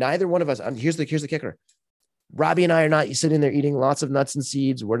neither one of us, here's the kicker. Robbie and I are not sitting there eating lots of nuts and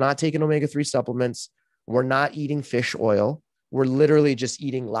seeds. We're not taking omega-3 supplements. We're not eating fish oil. We're literally just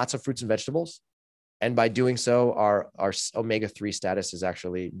eating lots of fruits and vegetables. And by doing so, our omega-3 status is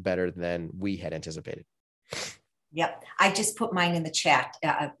actually better than we had anticipated. Yep. I just put mine in the chat.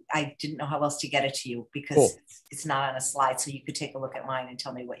 I didn't know how else to get it to you because it's not on a slide. So you could take a look at mine and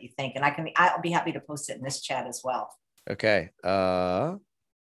tell me what you think. And I'll be happy to post it in this chat as well. Okay.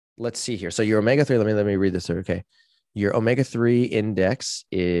 Let's see here. So your omega-3, let me read this here. Okay. Your omega-3 index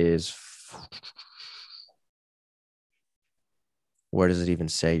is, where does it even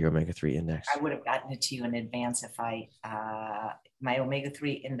say your omega-3 index? I would have gotten it to you in advance if my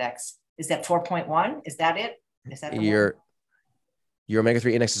omega-3 index, is that 4.1? Is that it? Is that your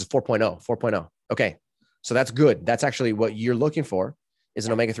omega-3 index is 4.0. Okay. So that's good. That's actually what you're looking for, is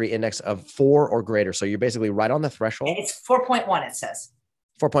an omega-3 index of 4 or greater. So you're basically right on the threshold. It's 4.1, it says.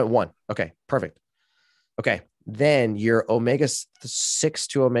 4.1. Okay, perfect. Okay. Then your omega-6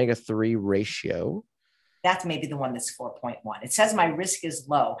 to omega-3 ratio. That's maybe the one that's 4.1. It says my risk is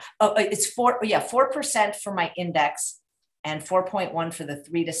low. Oh, it's 4% for my index and 4.1 for the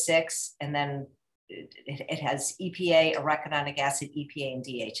 3 to 6. And then it has EPA, arachidonic acid, EPA, and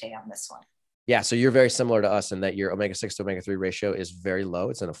DHA on this one. Yeah. So you're very similar to us in that your omega-6 to omega-3 ratio is very low.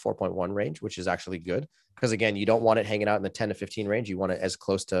 It's in a 4.1 range, which is actually good. Because again, you don't want it hanging out in the 10 to 15 range. You want it as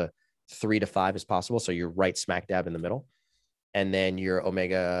close to 3 to 5 as possible. So you're right smack dab in the middle. And then your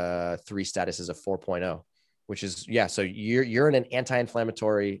omega-3 status is a 4.0, which is, so you're in an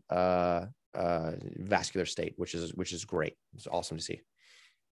anti-inflammatory vascular state, which is great. It's awesome to see.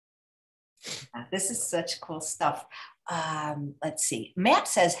 This is such cool stuff. Let's see. Matt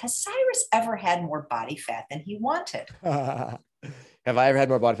says, has Cyrus ever had more body fat than he wanted? Have I ever had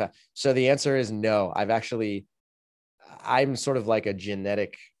more body fat? So the answer is no. I'm sort of like a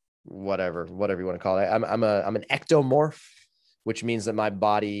genetic, whatever you want to call it. I'm an ectomorph, which means that my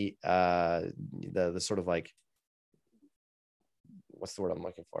body, the sort of like, what's the word I'm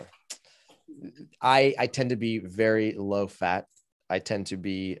looking for? I tend to be very low fat. I tend to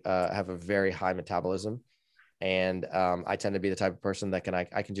be, have a very high metabolism. And I tend to be the type of person that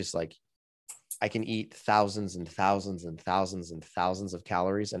I can just like, I can eat thousands and thousands and thousands and thousands of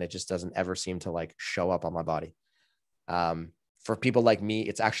calories, and it just doesn't ever seem to like show up on my body. For people like me,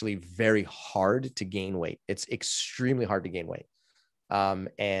 it's actually very hard to gain weight. It's extremely hard to gain weight.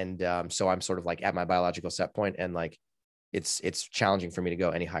 So I'm sort of like at my biological set point, and like, it's challenging for me to go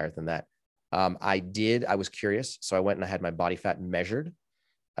any higher than that. I was curious. So I went and I had my body fat measured.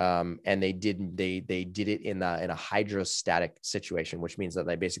 And they did it in a hydrostatic situation, which means that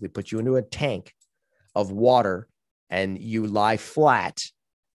they basically put you into a tank of water and you lie flat,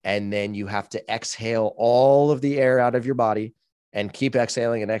 and then you have to exhale all of the air out of your body and keep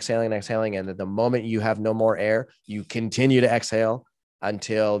exhaling and exhaling and exhaling. And at the moment you have no more air, you continue to exhale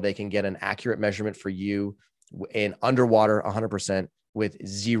until they can get an accurate measurement for you in underwater 100% with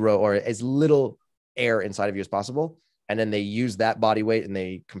zero or as little air inside of you as possible. And then they use that body weight and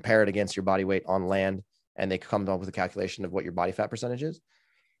they compare it against your body weight on land, and they come up with a calculation of what your body fat percentage is.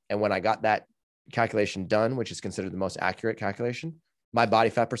 And when I got that calculation done, which is considered the most accurate calculation, my body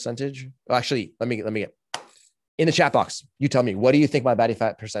fat percentage, well, actually, let me get in the chat box. You tell me, what do you think my body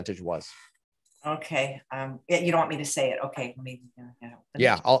fat percentage was? Okay. You don't want me to say it. Okay.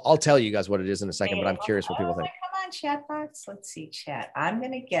 I'll tell you guys what it is in a second, but I'm curious what people think. Come on, chat box. Let's see, chat. I'm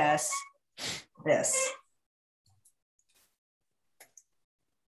going to guess this.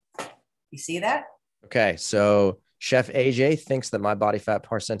 You see that? Okay. So Chef AJ thinks that my body fat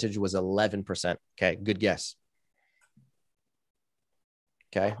percentage was 11%. Okay. Good guess.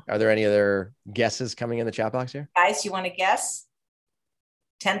 Okay. Are there any other guesses coming in the chat box here? Guys, you want to guess?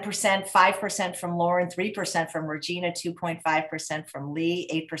 10%, 5% from Lauren, 3% from Regina, 2.5% from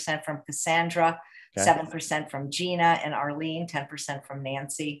Lee, 8% from Cassandra, 7% from Gina and Arlene, 10% from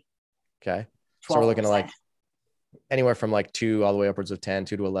Nancy. Okay. 12%. So we're looking at like anywhere from like 2 all the way upwards of 10,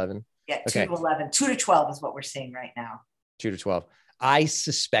 2 to 11. Yeah, 2 to 11. 2 to 12 is what we're seeing right now. 2 to 12. I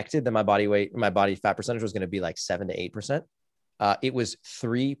suspected that my body fat percentage was going to be like 7 to 8%. It was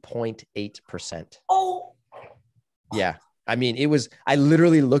 3.8%. Oh, yeah. I mean, I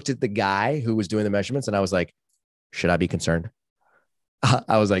literally looked at the guy who was doing the measurements and I was like, should I be concerned?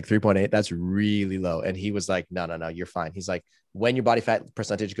 I was like 3.8. That's really low. And he was like, no, you're fine. He's like, when your body fat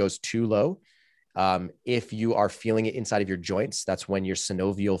percentage goes too low, if you are feeling it inside of your joints, that's when your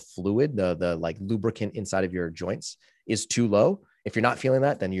synovial fluid, the like lubricant inside of your joints, is too low. If you're not feeling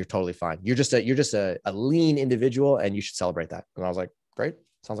that, then you're totally fine. You're just a lean individual, and you should celebrate that. And I was like, great,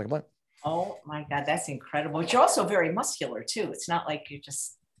 sounds like a plan. Oh my God, that's incredible. But you're also very muscular too. It's not like you're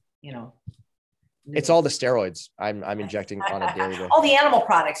just, It's all the steroids I'm injecting on a daily basis. All the animal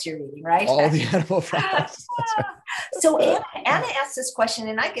products you're eating, right? All the animal products. So Anna asked this question,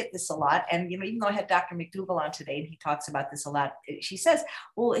 and I get this a lot. And even though I had Dr. McDougall on today, and he talks about this a lot, she says,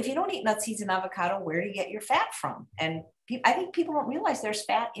 "Well, if you don't eat nuts, seeds, and avocado, where do you get your fat from?" And I think people don't realize there's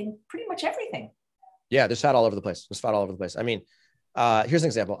fat in pretty much everything. Yeah, there's fat all over the place. I mean, here's an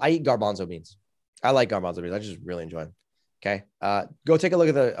example. I eat garbanzo beans. I like garbanzo beans. I just really enjoy them. Okay. Go take a look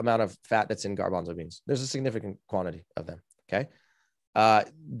at the amount of fat that's in garbanzo beans. There's a significant quantity of them. Okay.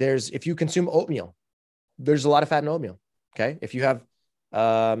 If you consume oatmeal, there's a lot of fat in oatmeal. Okay. If you have,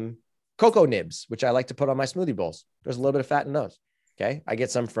 cocoa nibs, which I like to put on my smoothie bowls, there's a little bit of fat in those. Okay. I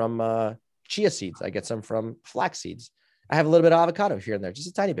get some from, chia seeds. I get some from flax seeds. I have a little bit of avocado here and there, just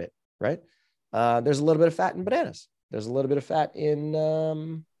a tiny bit. Right. There's a little bit of fat in bananas. There's a little bit of fat in,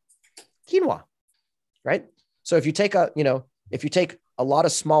 quinoa. Right. So if you take a lot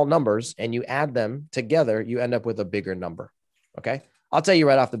of small numbers and you add them together, you end up with a bigger number. Okay. I'll tell you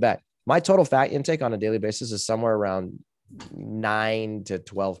right off the bat, my total fat intake on a daily basis is somewhere around 9 to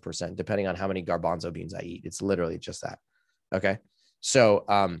 12%, depending on how many garbanzo beans I eat. It's literally just that. Okay. So,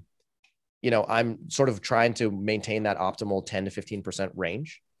 I'm sort of trying to maintain that optimal 10 to 15%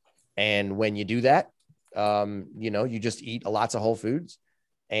 range. And when you do that, you just eat lots of whole foods,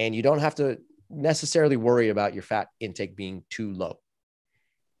 and you don't have to necessarily worry about your fat intake being too low.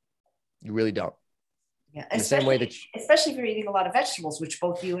 You really don't. Yeah, in the same way that especially if you're eating a lot of vegetables, which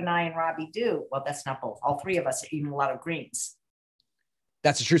both you and I and Robbie do. Well, that's not both. All three of us are eating a lot of greens.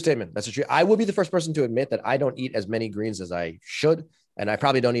 That's a true statement. I will be the first person to admit that I don't eat as many greens as I should, and I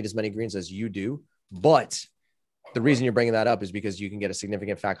probably don't eat as many greens as you do. But the reason you're bringing that up is because you can get a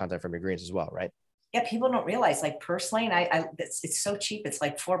significant fat content from your greens as well, right? Yeah, people don't realize, like personally, and it's so cheap. It's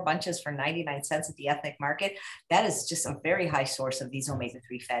like 4 bunches for 99 cents at the ethnic market. That is just a very high source of these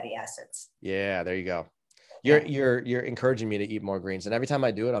omega-3 fatty acids. Yeah, there you go. You're encouraging me to eat more greens. And every time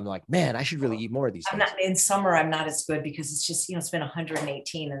I do it, I'm like, man, I should really eat more of these things. In summer, I'm not as good because it's just, it's been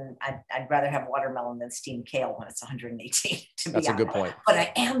 118 and I'd rather have watermelon than steamed kale when it's 118, That's a good point.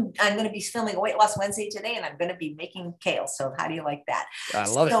 But I'm going to be filming a weight loss Wednesday today and I'm going to be making kale. So how do you like that? I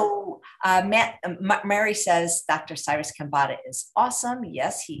love it. So Mary says, Dr. Cyrus Khambatta is awesome.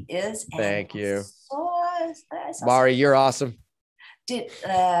 Yes, he is. Thank you. So, Mari, you're awesome.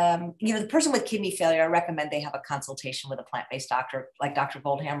 The person with kidney failure, I recommend they have a consultation with a plant-based doctor like Dr.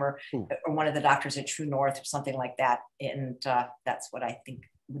 Goldhammer or one of the doctors at True North or something like that. And that's what I think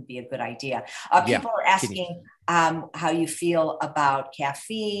would be a good idea. People are asking how you feel about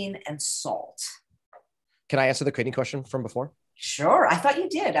caffeine and salt. Can I answer the kidney question from before? Sure. I thought you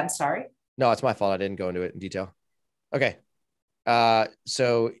did. I'm sorry. No, it's my fault. I didn't go into it in detail. Okay.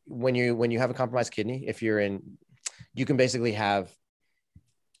 So when you have a compromised kidney, you can basically have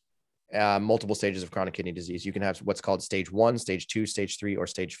multiple stages of chronic kidney disease. You can have what's called stage 1, stage 2, stage 3, or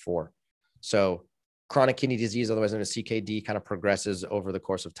stage 4. So chronic kidney disease, otherwise known as CKD, kind of progresses over the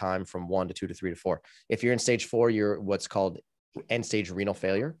course of time from 1 to 2 to 3 to 4. If you're in stage 4, you're what's called end-stage renal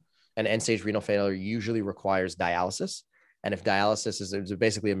failure. And end-stage renal failure usually requires dialysis. And if dialysis is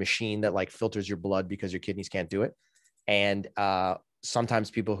basically a machine that like filters your blood because your kidneys can't do it. And sometimes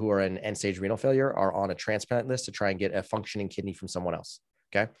people who are in end-stage renal failure are on a transplant list to try and get a functioning kidney from someone else.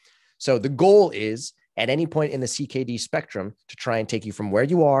 Okay. So the goal is at any point in the CKD spectrum to try and take you from where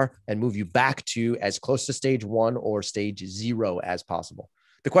you are and move you back to as close to stage 1 or stage 0 as possible.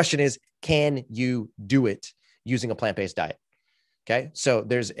 The question is, can you do it using a plant-based diet? Okay. So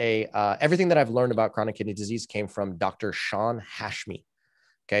there's everything that I've learned about chronic kidney disease came from Dr. Sean Hashmi.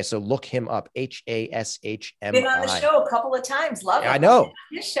 Okay. So look him up. Hashmi. Been on the show a couple of times. Love it. I know.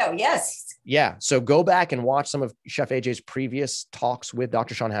 His show. Yes. Yeah. So go back and watch some of Chef AJ's previous talks with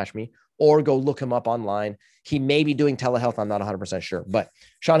Dr. Sean Hashmi, or go look him up online. He may be doing telehealth. I'm not 100% sure, but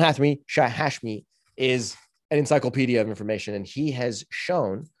Sean Hashmi is an encyclopedia of information. And he has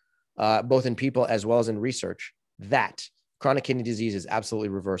shown both in people as well as in research that chronic kidney disease is absolutely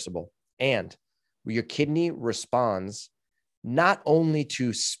reversible. And your kidney responds not only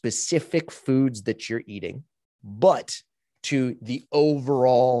to specific foods that you're eating, but to the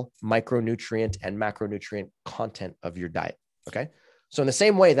overall micronutrient and macronutrient content of your diet. Okay. So in the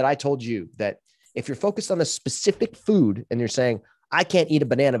same way that I told you that if you're focused on the specific food and you're saying, I can't eat a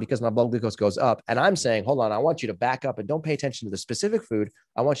banana because my blood glucose goes up. And I'm saying, hold on, I want you to back up and don't pay attention to the specific food.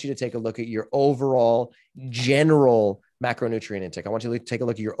 I want you to take a look at your overall general macronutrient intake. I want you to take a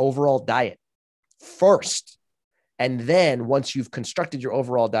look at your overall diet first. And then once you've constructed your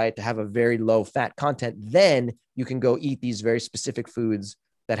overall diet to have a very low fat content, then you can go eat these very specific foods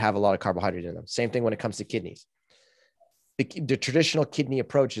that have a lot of carbohydrate in them. Same thing when it comes to kidneys. The traditional kidney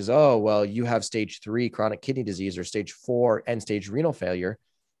approach is, oh, well, you have stage 3 chronic kidney disease or stage 4 end stage renal failure.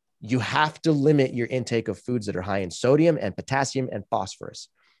 You have to limit your intake of foods that are high in sodium and potassium and phosphorus,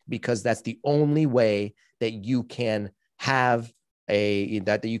 because that's the only way that you can have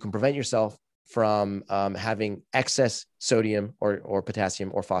that you can prevent yourself from having excess sodium or potassium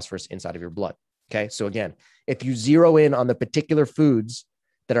or phosphorus inside of your blood. Okay. So again, if you zero in on the particular foods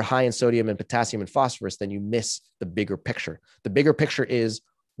that are high in sodium and potassium and phosphorus, then you miss the bigger picture. The bigger picture is,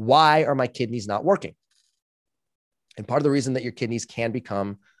 why are my kidneys not working? And part of the reason that your kidneys can develop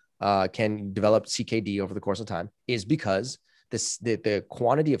CKD over the course of time is because the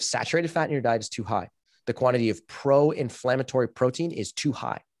quantity of saturated fat in your diet is too high. The quantity of pro-inflammatory protein is too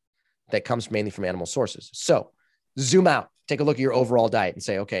high. That comes mainly from animal sources. So zoom out, take a look at your overall diet and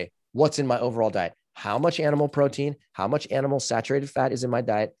say, okay, what's in my overall diet? How much animal protein, how much animal saturated fat is in my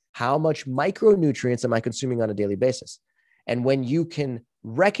diet? How much micronutrients am I consuming on a daily basis? And when you can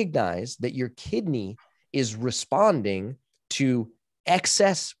recognize that your kidney is responding to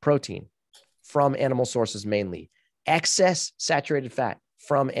excess protein from animal sources mainly, excess saturated fat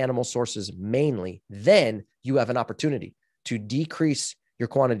from animal sources mainly, then you have an opportunity to decrease your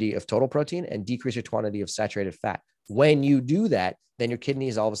quantity of total protein and decrease your quantity of saturated fat. When you do that, then your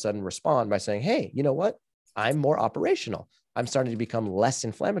kidneys all of a sudden respond by saying, hey, you know what? I'm more operational. I'm starting to become less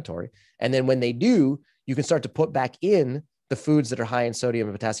inflammatory. And then when they do, you can start to put back in the foods that are high in sodium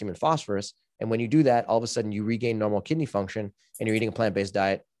and potassium and phosphorus. And when you do that, all of a sudden you regain normal kidney function and you're eating a plant-based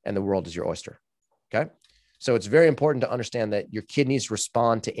diet and the world is your oyster. Okay. So it's very important to understand that your kidneys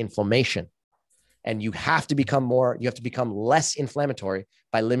respond to inflammation. And you have to become less inflammatory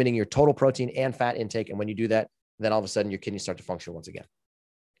by limiting your total protein and fat intake. And when you do that, then all of a sudden your kidneys start to function once again.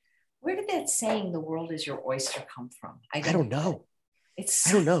 Where did that saying, the world is your oyster, come from? I don't know.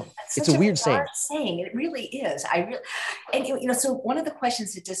 I don't know. It's It's such a a weird bizarre saying. saying. It really is. And so one of the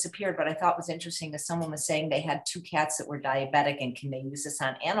questions that disappeared, but I thought was interesting, is someone was saying they had two cats that were diabetic, and can they use this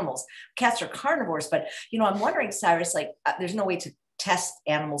on animals? Cats are carnivores, but I'm wondering, Cyrus, like, there's no way to test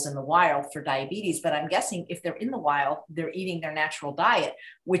animals in the wild for diabetes, but I'm guessing if they're in the wild, they're eating their natural diet,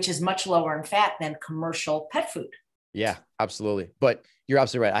 which is much lower in fat than commercial pet food. Yeah, absolutely. But you're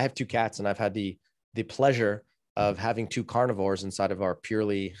absolutely right. I have two cats, and I've had the pleasure of having two carnivores inside of our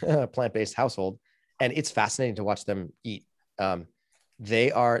purely plant-based household. And it's fascinating to watch them eat.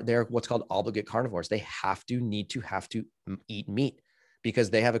 They're what's called obligate carnivores. They have to eat meat because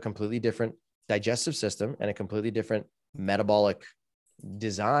they have a completely different digestive system and a completely different metabolic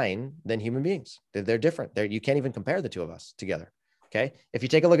design than human beings. They're different. You can't even compare the two of us together. Okay. If you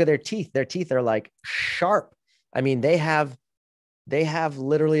take a look at their teeth are like sharp. I mean, they have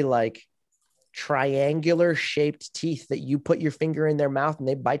literally like triangular shaped teeth that you put your finger in their mouth and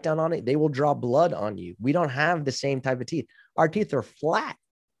they bite down on it. They will draw blood on you. We don't have the same type of teeth. Our teeth are flat,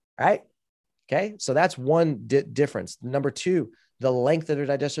 right? Okay. So that's one difference. Number two, the length of their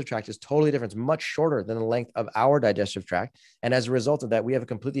digestive tract is totally different. It's much shorter than the length of our digestive tract. And as a result of that, we have a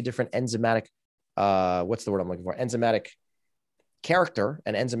completely different enzymatic, what's the word I'm looking for? Enzymatic character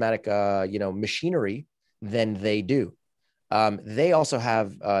and enzymatic, machinery than they do. They also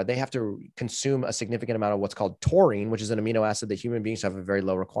have, they have to consume a significant amount of what's called taurine, which is an amino acid that human beings have a very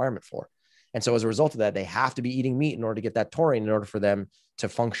low requirement for. And so as a result of that, they have to be eating meat in order to get that taurine in order for them to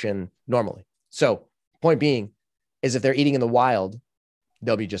function normally. So point being is if they're eating in the wild,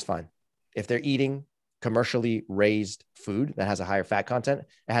 they'll be just fine. If they're eating commercially raised food that has a higher fat content,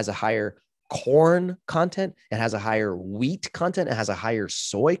 it has a higher corn content, it has a higher wheat content, it has a higher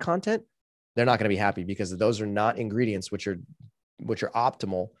soy content, they're not going to be happy because those are not ingredients which are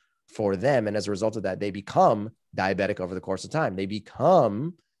optimal for them. And as a result of that, they become diabetic over the course of time. They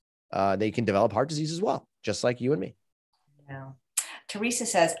can develop heart disease as well, just like you and me. Yeah. Teresa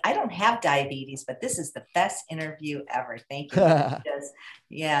says, I don't have diabetes, but this is the best interview ever. Thank you.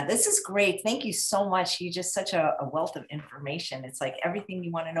 Yeah, this is great. Thank you so much. You're just such a wealth of information. It's like everything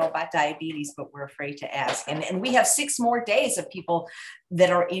you want to know about diabetes, but we're afraid to ask. And we have 6 more days of people that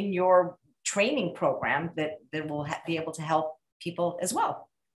are in your training program that will be able to help people as well.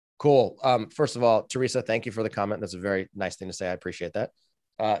 Cool. First of all, Teresa, thank you for the comment. That's a very nice thing to say. I appreciate that.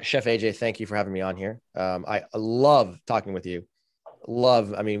 Chef AJ, thank you for having me on here. I love talking with you.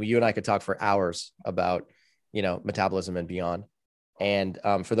 I mean, you and I could talk for hours about, metabolism and beyond. And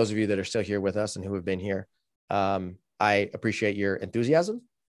for those of you that are still here with us and who have been here, I appreciate your enthusiasm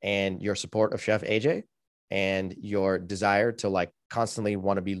and your support of Chef AJ and your desire to constantly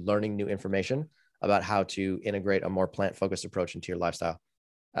want to be learning new information about how to integrate a more plant-focused approach into your lifestyle.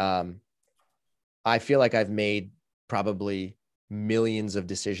 I feel like I've made probably millions of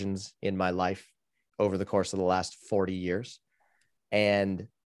decisions in my life over the course of the last 40 years. And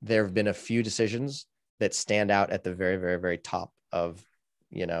there have been a few decisions that stand out at the very, very, very top of,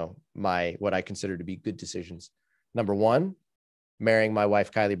 what I consider to be good decisions. Number one, marrying my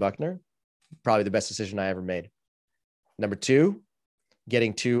wife, Kylie Buckner, probably the best decision I ever made. Number two,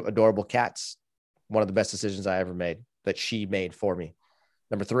 getting 2 adorable cats, one of the best decisions I ever made that she made for me.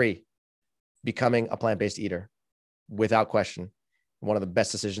 Number three, becoming a plant-based eater, without question, one of the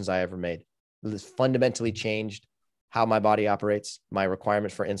best decisions I ever made. This fundamentally changed how my body operates, my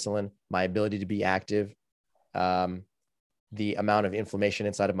requirement for insulin, my ability to be active, the amount of inflammation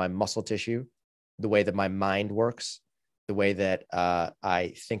inside of my muscle tissue, the way that my mind works, the way that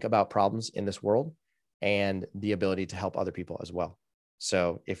I think about problems in this world, and the ability to help other people as well.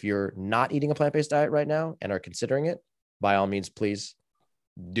 So if you're not eating a plant-based diet right now and are considering it, by all means, please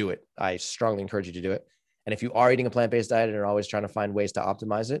do it. I strongly encourage you to do it. And if you are eating a plant-based diet and are always trying to find ways to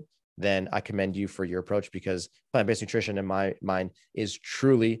optimize it, then I commend you for your approach, because plant-based nutrition in my mind is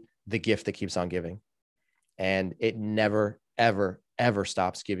truly the gift that keeps on giving. And it never, ever, ever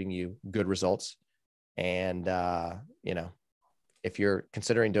stops giving you good results. And, if you're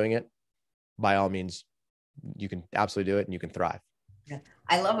considering doing it, by all means, you can absolutely do it and you can thrive. Yeah.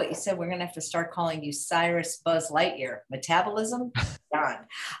 I love what you said. We're going to have to start calling you Cyrus Buzz Lightyear. Metabolism, done.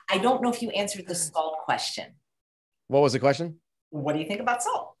 I don't know if you answered the salt question. What was the question? What do you think about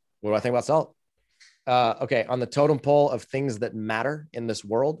salt? What do I think about salt? Okay. On the totem pole of things that matter in this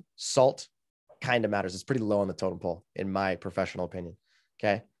world, salt kind of matters. It's pretty low on the totem pole, in my professional opinion.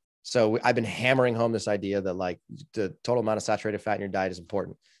 Okay. So I've been hammering home this idea that the total amount of saturated fat in your diet is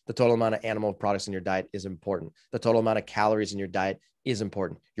important. The total amount of animal products in your diet is important. The total amount of calories in your diet is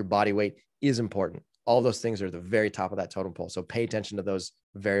important. Your body weight is important. All those things are at the very top of that totem pole. So pay attention to those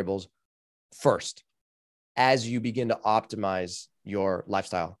variables first. as you begin to optimize your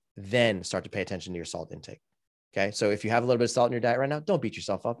lifestyle, then start to pay attention to your salt intake. Okay. So if you have a little bit of salt in your diet right now, don't beat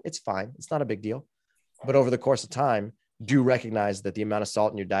yourself up. It's fine. It's not a big deal. But over the course of time, do recognize that the amount of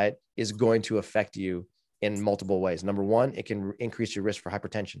salt in your diet is going to affect you in multiple ways. Number one, it can increase your risk for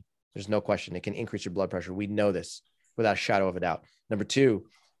hypertension. There's no question. It can increase your blood pressure. We know this without a shadow of a doubt. Number two,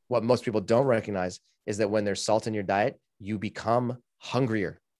 what most people don't recognize is that when there's salt in your diet, you become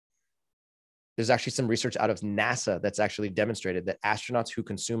hungrier. There's actually some research out of NASA that's actually demonstrated that astronauts who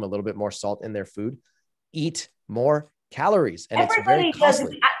consume a little bit more salt in their food eat more calories. And everybody it's very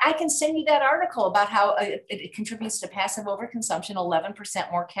costly. I can send you that article about how it contributes to passive overconsumption,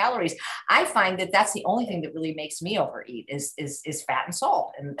 11% more calories. I find that that's the only thing that really makes me overeat is fat and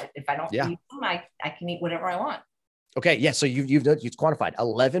salt. And if I don't eat them, I can eat whatever I want. Okay. Yeah. So you've quantified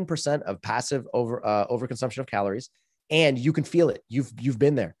 11% of passive overconsumption of calories, and you can feel it. You've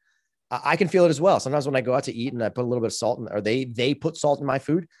been there. I can feel it as well. Sometimes when I go out to eat and I put a little bit of salt in, or they put salt in my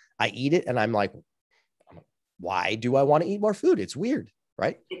food, I eat it and I'm like, why do I want to eat more food? It's weird,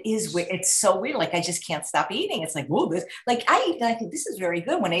 right? It is weird. It's so weird. Like, I just can't stop eating. It's like, whoa, this, like I eat, I think this is very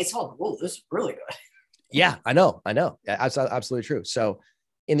good. When I eat salt, whoa, this is really good. Yeah, I know. That's absolutely true. So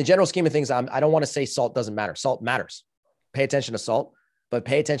in the general scheme of things, I don't want to say salt doesn't matter. Salt matters. Pay attention to salt, but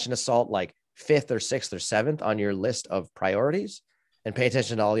pay attention to salt like 5th or 6th or 7th on your list of priorities, and pay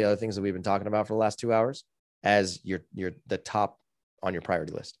attention to all the other things that we've been talking about for the last 2 hours as you're the top on your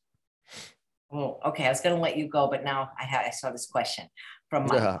priority list. Oh, okay. I was going to let you go, but now I saw this question from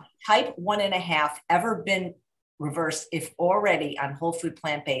type 1.5 ever been reversed if already on whole food,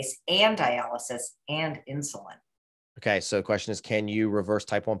 plant-based and dialysis and insulin? Okay. So the question is, can you reverse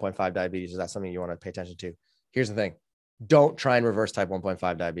type 1.5 diabetes? Is that something you want to pay attention to? Here's the thing. Don't try and reverse type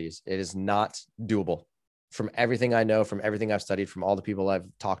 1.5 diabetes. It is not doable. From everything I know, from everything I've studied, from all the people I've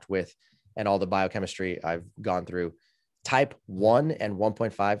talked with and all the biochemistry I've gone through, type 1 and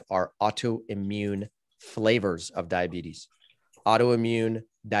 1.5 are autoimmune flavors of diabetes. Autoimmune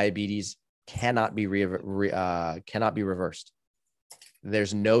diabetes cannot be reversed.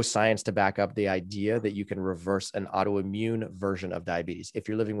 There's no science to back up the idea that you can reverse an autoimmune version of diabetes. If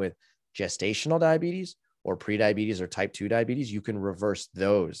you're living with gestational diabetes or prediabetes or type 2 diabetes, you can reverse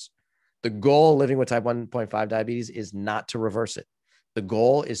those. The goal living with type 1.5 diabetes is not to reverse it. The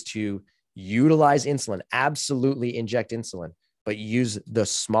goal is to utilize insulin, absolutely inject insulin, but use the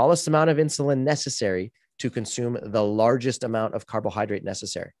smallest amount of insulin necessary to consume the largest amount of carbohydrate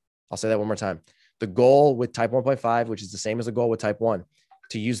necessary. I'll say that one more time. The goal with type 1.5, which is the same as the goal with type 1,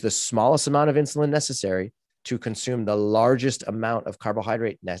 to use the smallest amount of insulin necessary to consume the largest amount of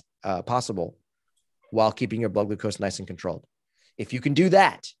carbohydrate possible while keeping your blood glucose nice and controlled. If you can do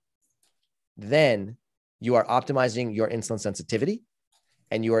that, then you are optimizing your insulin sensitivity,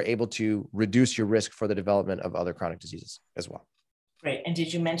 and you are able to reduce your risk for the development of other chronic diseases as well. Great. And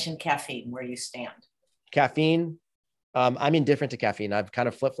did you mention caffeine, where you stand? Caffeine, I'm indifferent to caffeine. I've kind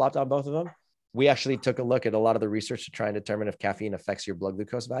of flip-flopped on both of them. We actually took a look at a lot of the research to try and determine if caffeine affects your blood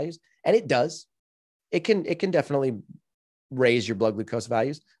glucose values. And it does. It can definitely raise your blood glucose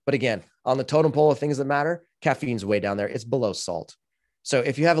values. But again, on the totem pole of things that matter, caffeine's way down there. It's below salt. So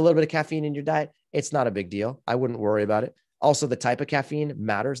if you have a little bit of caffeine in your diet, it's not a big deal. I wouldn't worry about it. Also, the type of caffeine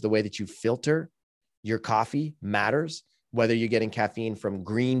matters. The way that you filter your coffee matters. Whether you're getting caffeine from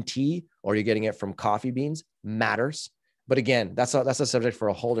green tea or you're getting it from coffee beans matters. But again, that's a subject for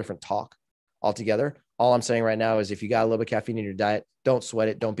a whole different talk altogether. All I'm saying right now is if you got a little bit of caffeine in your diet, don't sweat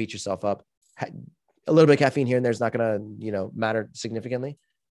it. Don't beat yourself up. A little bit of caffeine here and there is not going to, matter significantly.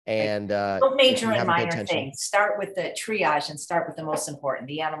 And don't major in minor things. Start with the triage and start with the most important,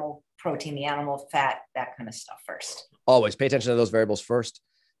 the animal protein, the animal fat, that kind of stuff first. Always pay attention to those variables first.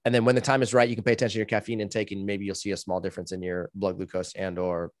 And then when the time is right, you can pay attention to your caffeine intake, and maybe you'll see a small difference in your blood glucose and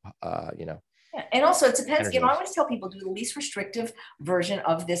or. Yeah. And also it depends. I always tell people do the least restrictive version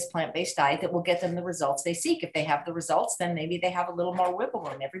of this plant-based diet that will get them the results they seek. If they have the results, then maybe they have a little more wiggle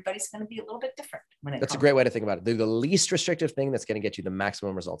room. Everybody's going to be a little bit different. That's a great way to think about it. Do the least restrictive thing that's going to get you the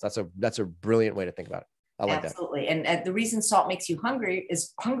maximum results. That's a brilliant way to think about it. I like Absolutely. That. And the reason salt makes you hungrier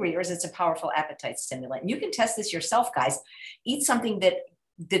is it's a powerful appetite stimulant. And you can test this yourself, guys. Eat something that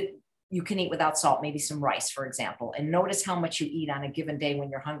you can eat without salt, maybe some rice, for example, and notice how much you eat on a given day when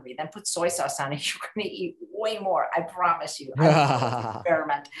you're hungry. Then put soy sauce on it. You're going to eat way more. I promise you.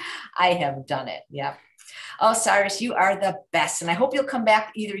 Experiment. I have done it. Yeah. Oh, Cyrus, you are the best. And I hope you'll come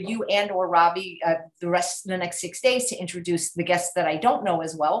back, either you and or Robbie, the rest of the next 6 days to introduce the guests that I don't know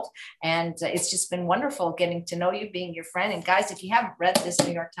as well. And it's just been wonderful getting to know you, being your friend. And guys, if you haven't read this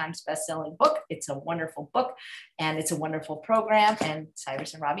New York Times bestselling book, it's a wonderful book and it's a wonderful program. And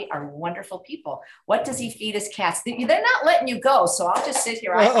Cyrus and Robbie are wonderful people. What does he feed his cats? They're not letting you go. So I'll just sit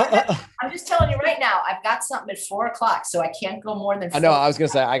here. I'm just telling you right now, I've got something at 4 o'clock, so I can't go more than 4. I know. I was going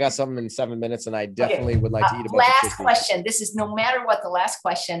to say, I got something in 7 minutes and I definitely would like to eat a bunch last question. This is no matter what, the last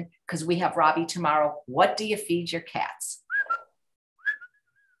question, because we have Robbie tomorrow. What do you feed your cats?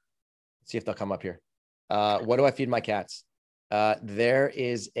 See if they'll come up here. What do I feed my cats?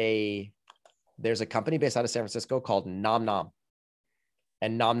 There's a company based out of San Francisco called Nom Nom.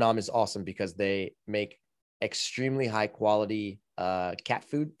 And Nom Nom is awesome because they make extremely high quality cat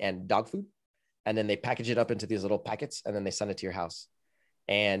food and dog food. And then they package it up into these little packets and then they send it to your house.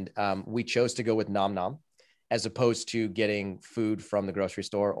 And we chose to go with Nom Nom as opposed to getting food from the grocery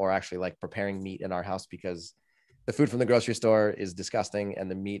store or actually like preparing meat in our house, because the food from the grocery store is disgusting and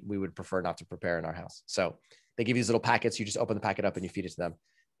the meat we would prefer not to prepare in our house. So they give you these little packets. You just open the packet up and you feed it to them.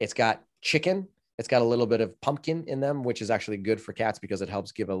 It's got chicken. It's got a little bit of pumpkin in them, which is actually good for cats because it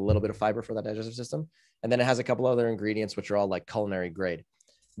helps give a little bit of fiber for that digestive system. And then it has a couple other ingredients, which are all like culinary grade.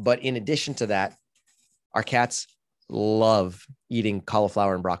 But in addition to that, our cats love eating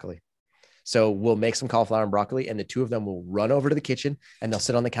cauliflower and broccoli. So we'll make some cauliflower and broccoli and the two of them will run over to the kitchen and they'll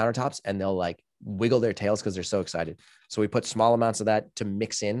sit on the countertops and they'll like wiggle their tails because they're so excited. So we put small amounts of that to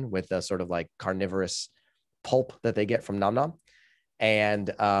mix in with the sort of like carnivorous pulp that they get from Nom Nom. And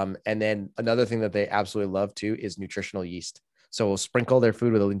then another thing that they absolutely love too is nutritional yeast. So we'll sprinkle their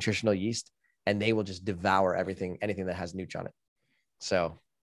food with a nutritional yeast and they will just devour anything that has nooch on it. So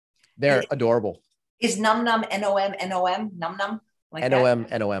they're adorable. Is Num Num Nom Num Num? Like Nom.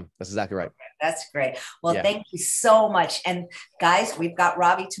 That's exactly right. Okay, that's great. Well, Thank you so much. And guys, we've got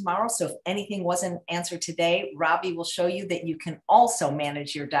Robbie tomorrow. So if anything wasn't answered today, Robbie will show you that you can also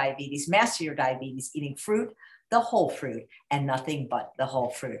manage your diabetes, master your diabetes, eating fruit, the whole fruit, and nothing but the whole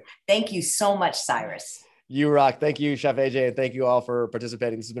fruit. Thank you so much, Cyrus. You rock. Thank you, Chef AJ. And thank you all for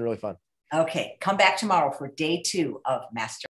participating. This has been really fun. Okay. Come back tomorrow for day 2 of Master.